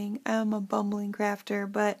 bumbling. I'm a bumbling crafter,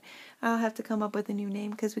 but I'll have to come up with a new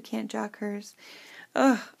name because we can't jock hers.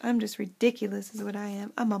 Ugh, I'm just ridiculous is what I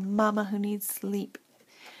am. I'm a mama who needs sleep.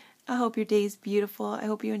 I hope your day's beautiful. I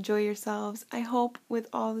hope you enjoy yourselves. I hope with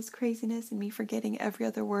all this craziness and me forgetting every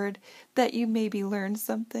other word that you maybe learned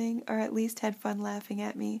something or at least had fun laughing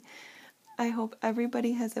at me. I hope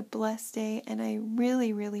everybody has a blessed day, and I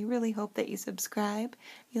really, really, really hope that you subscribe,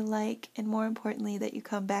 you like, and more importantly, that you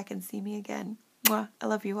come back and see me again. Mwah. I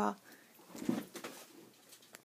love you all.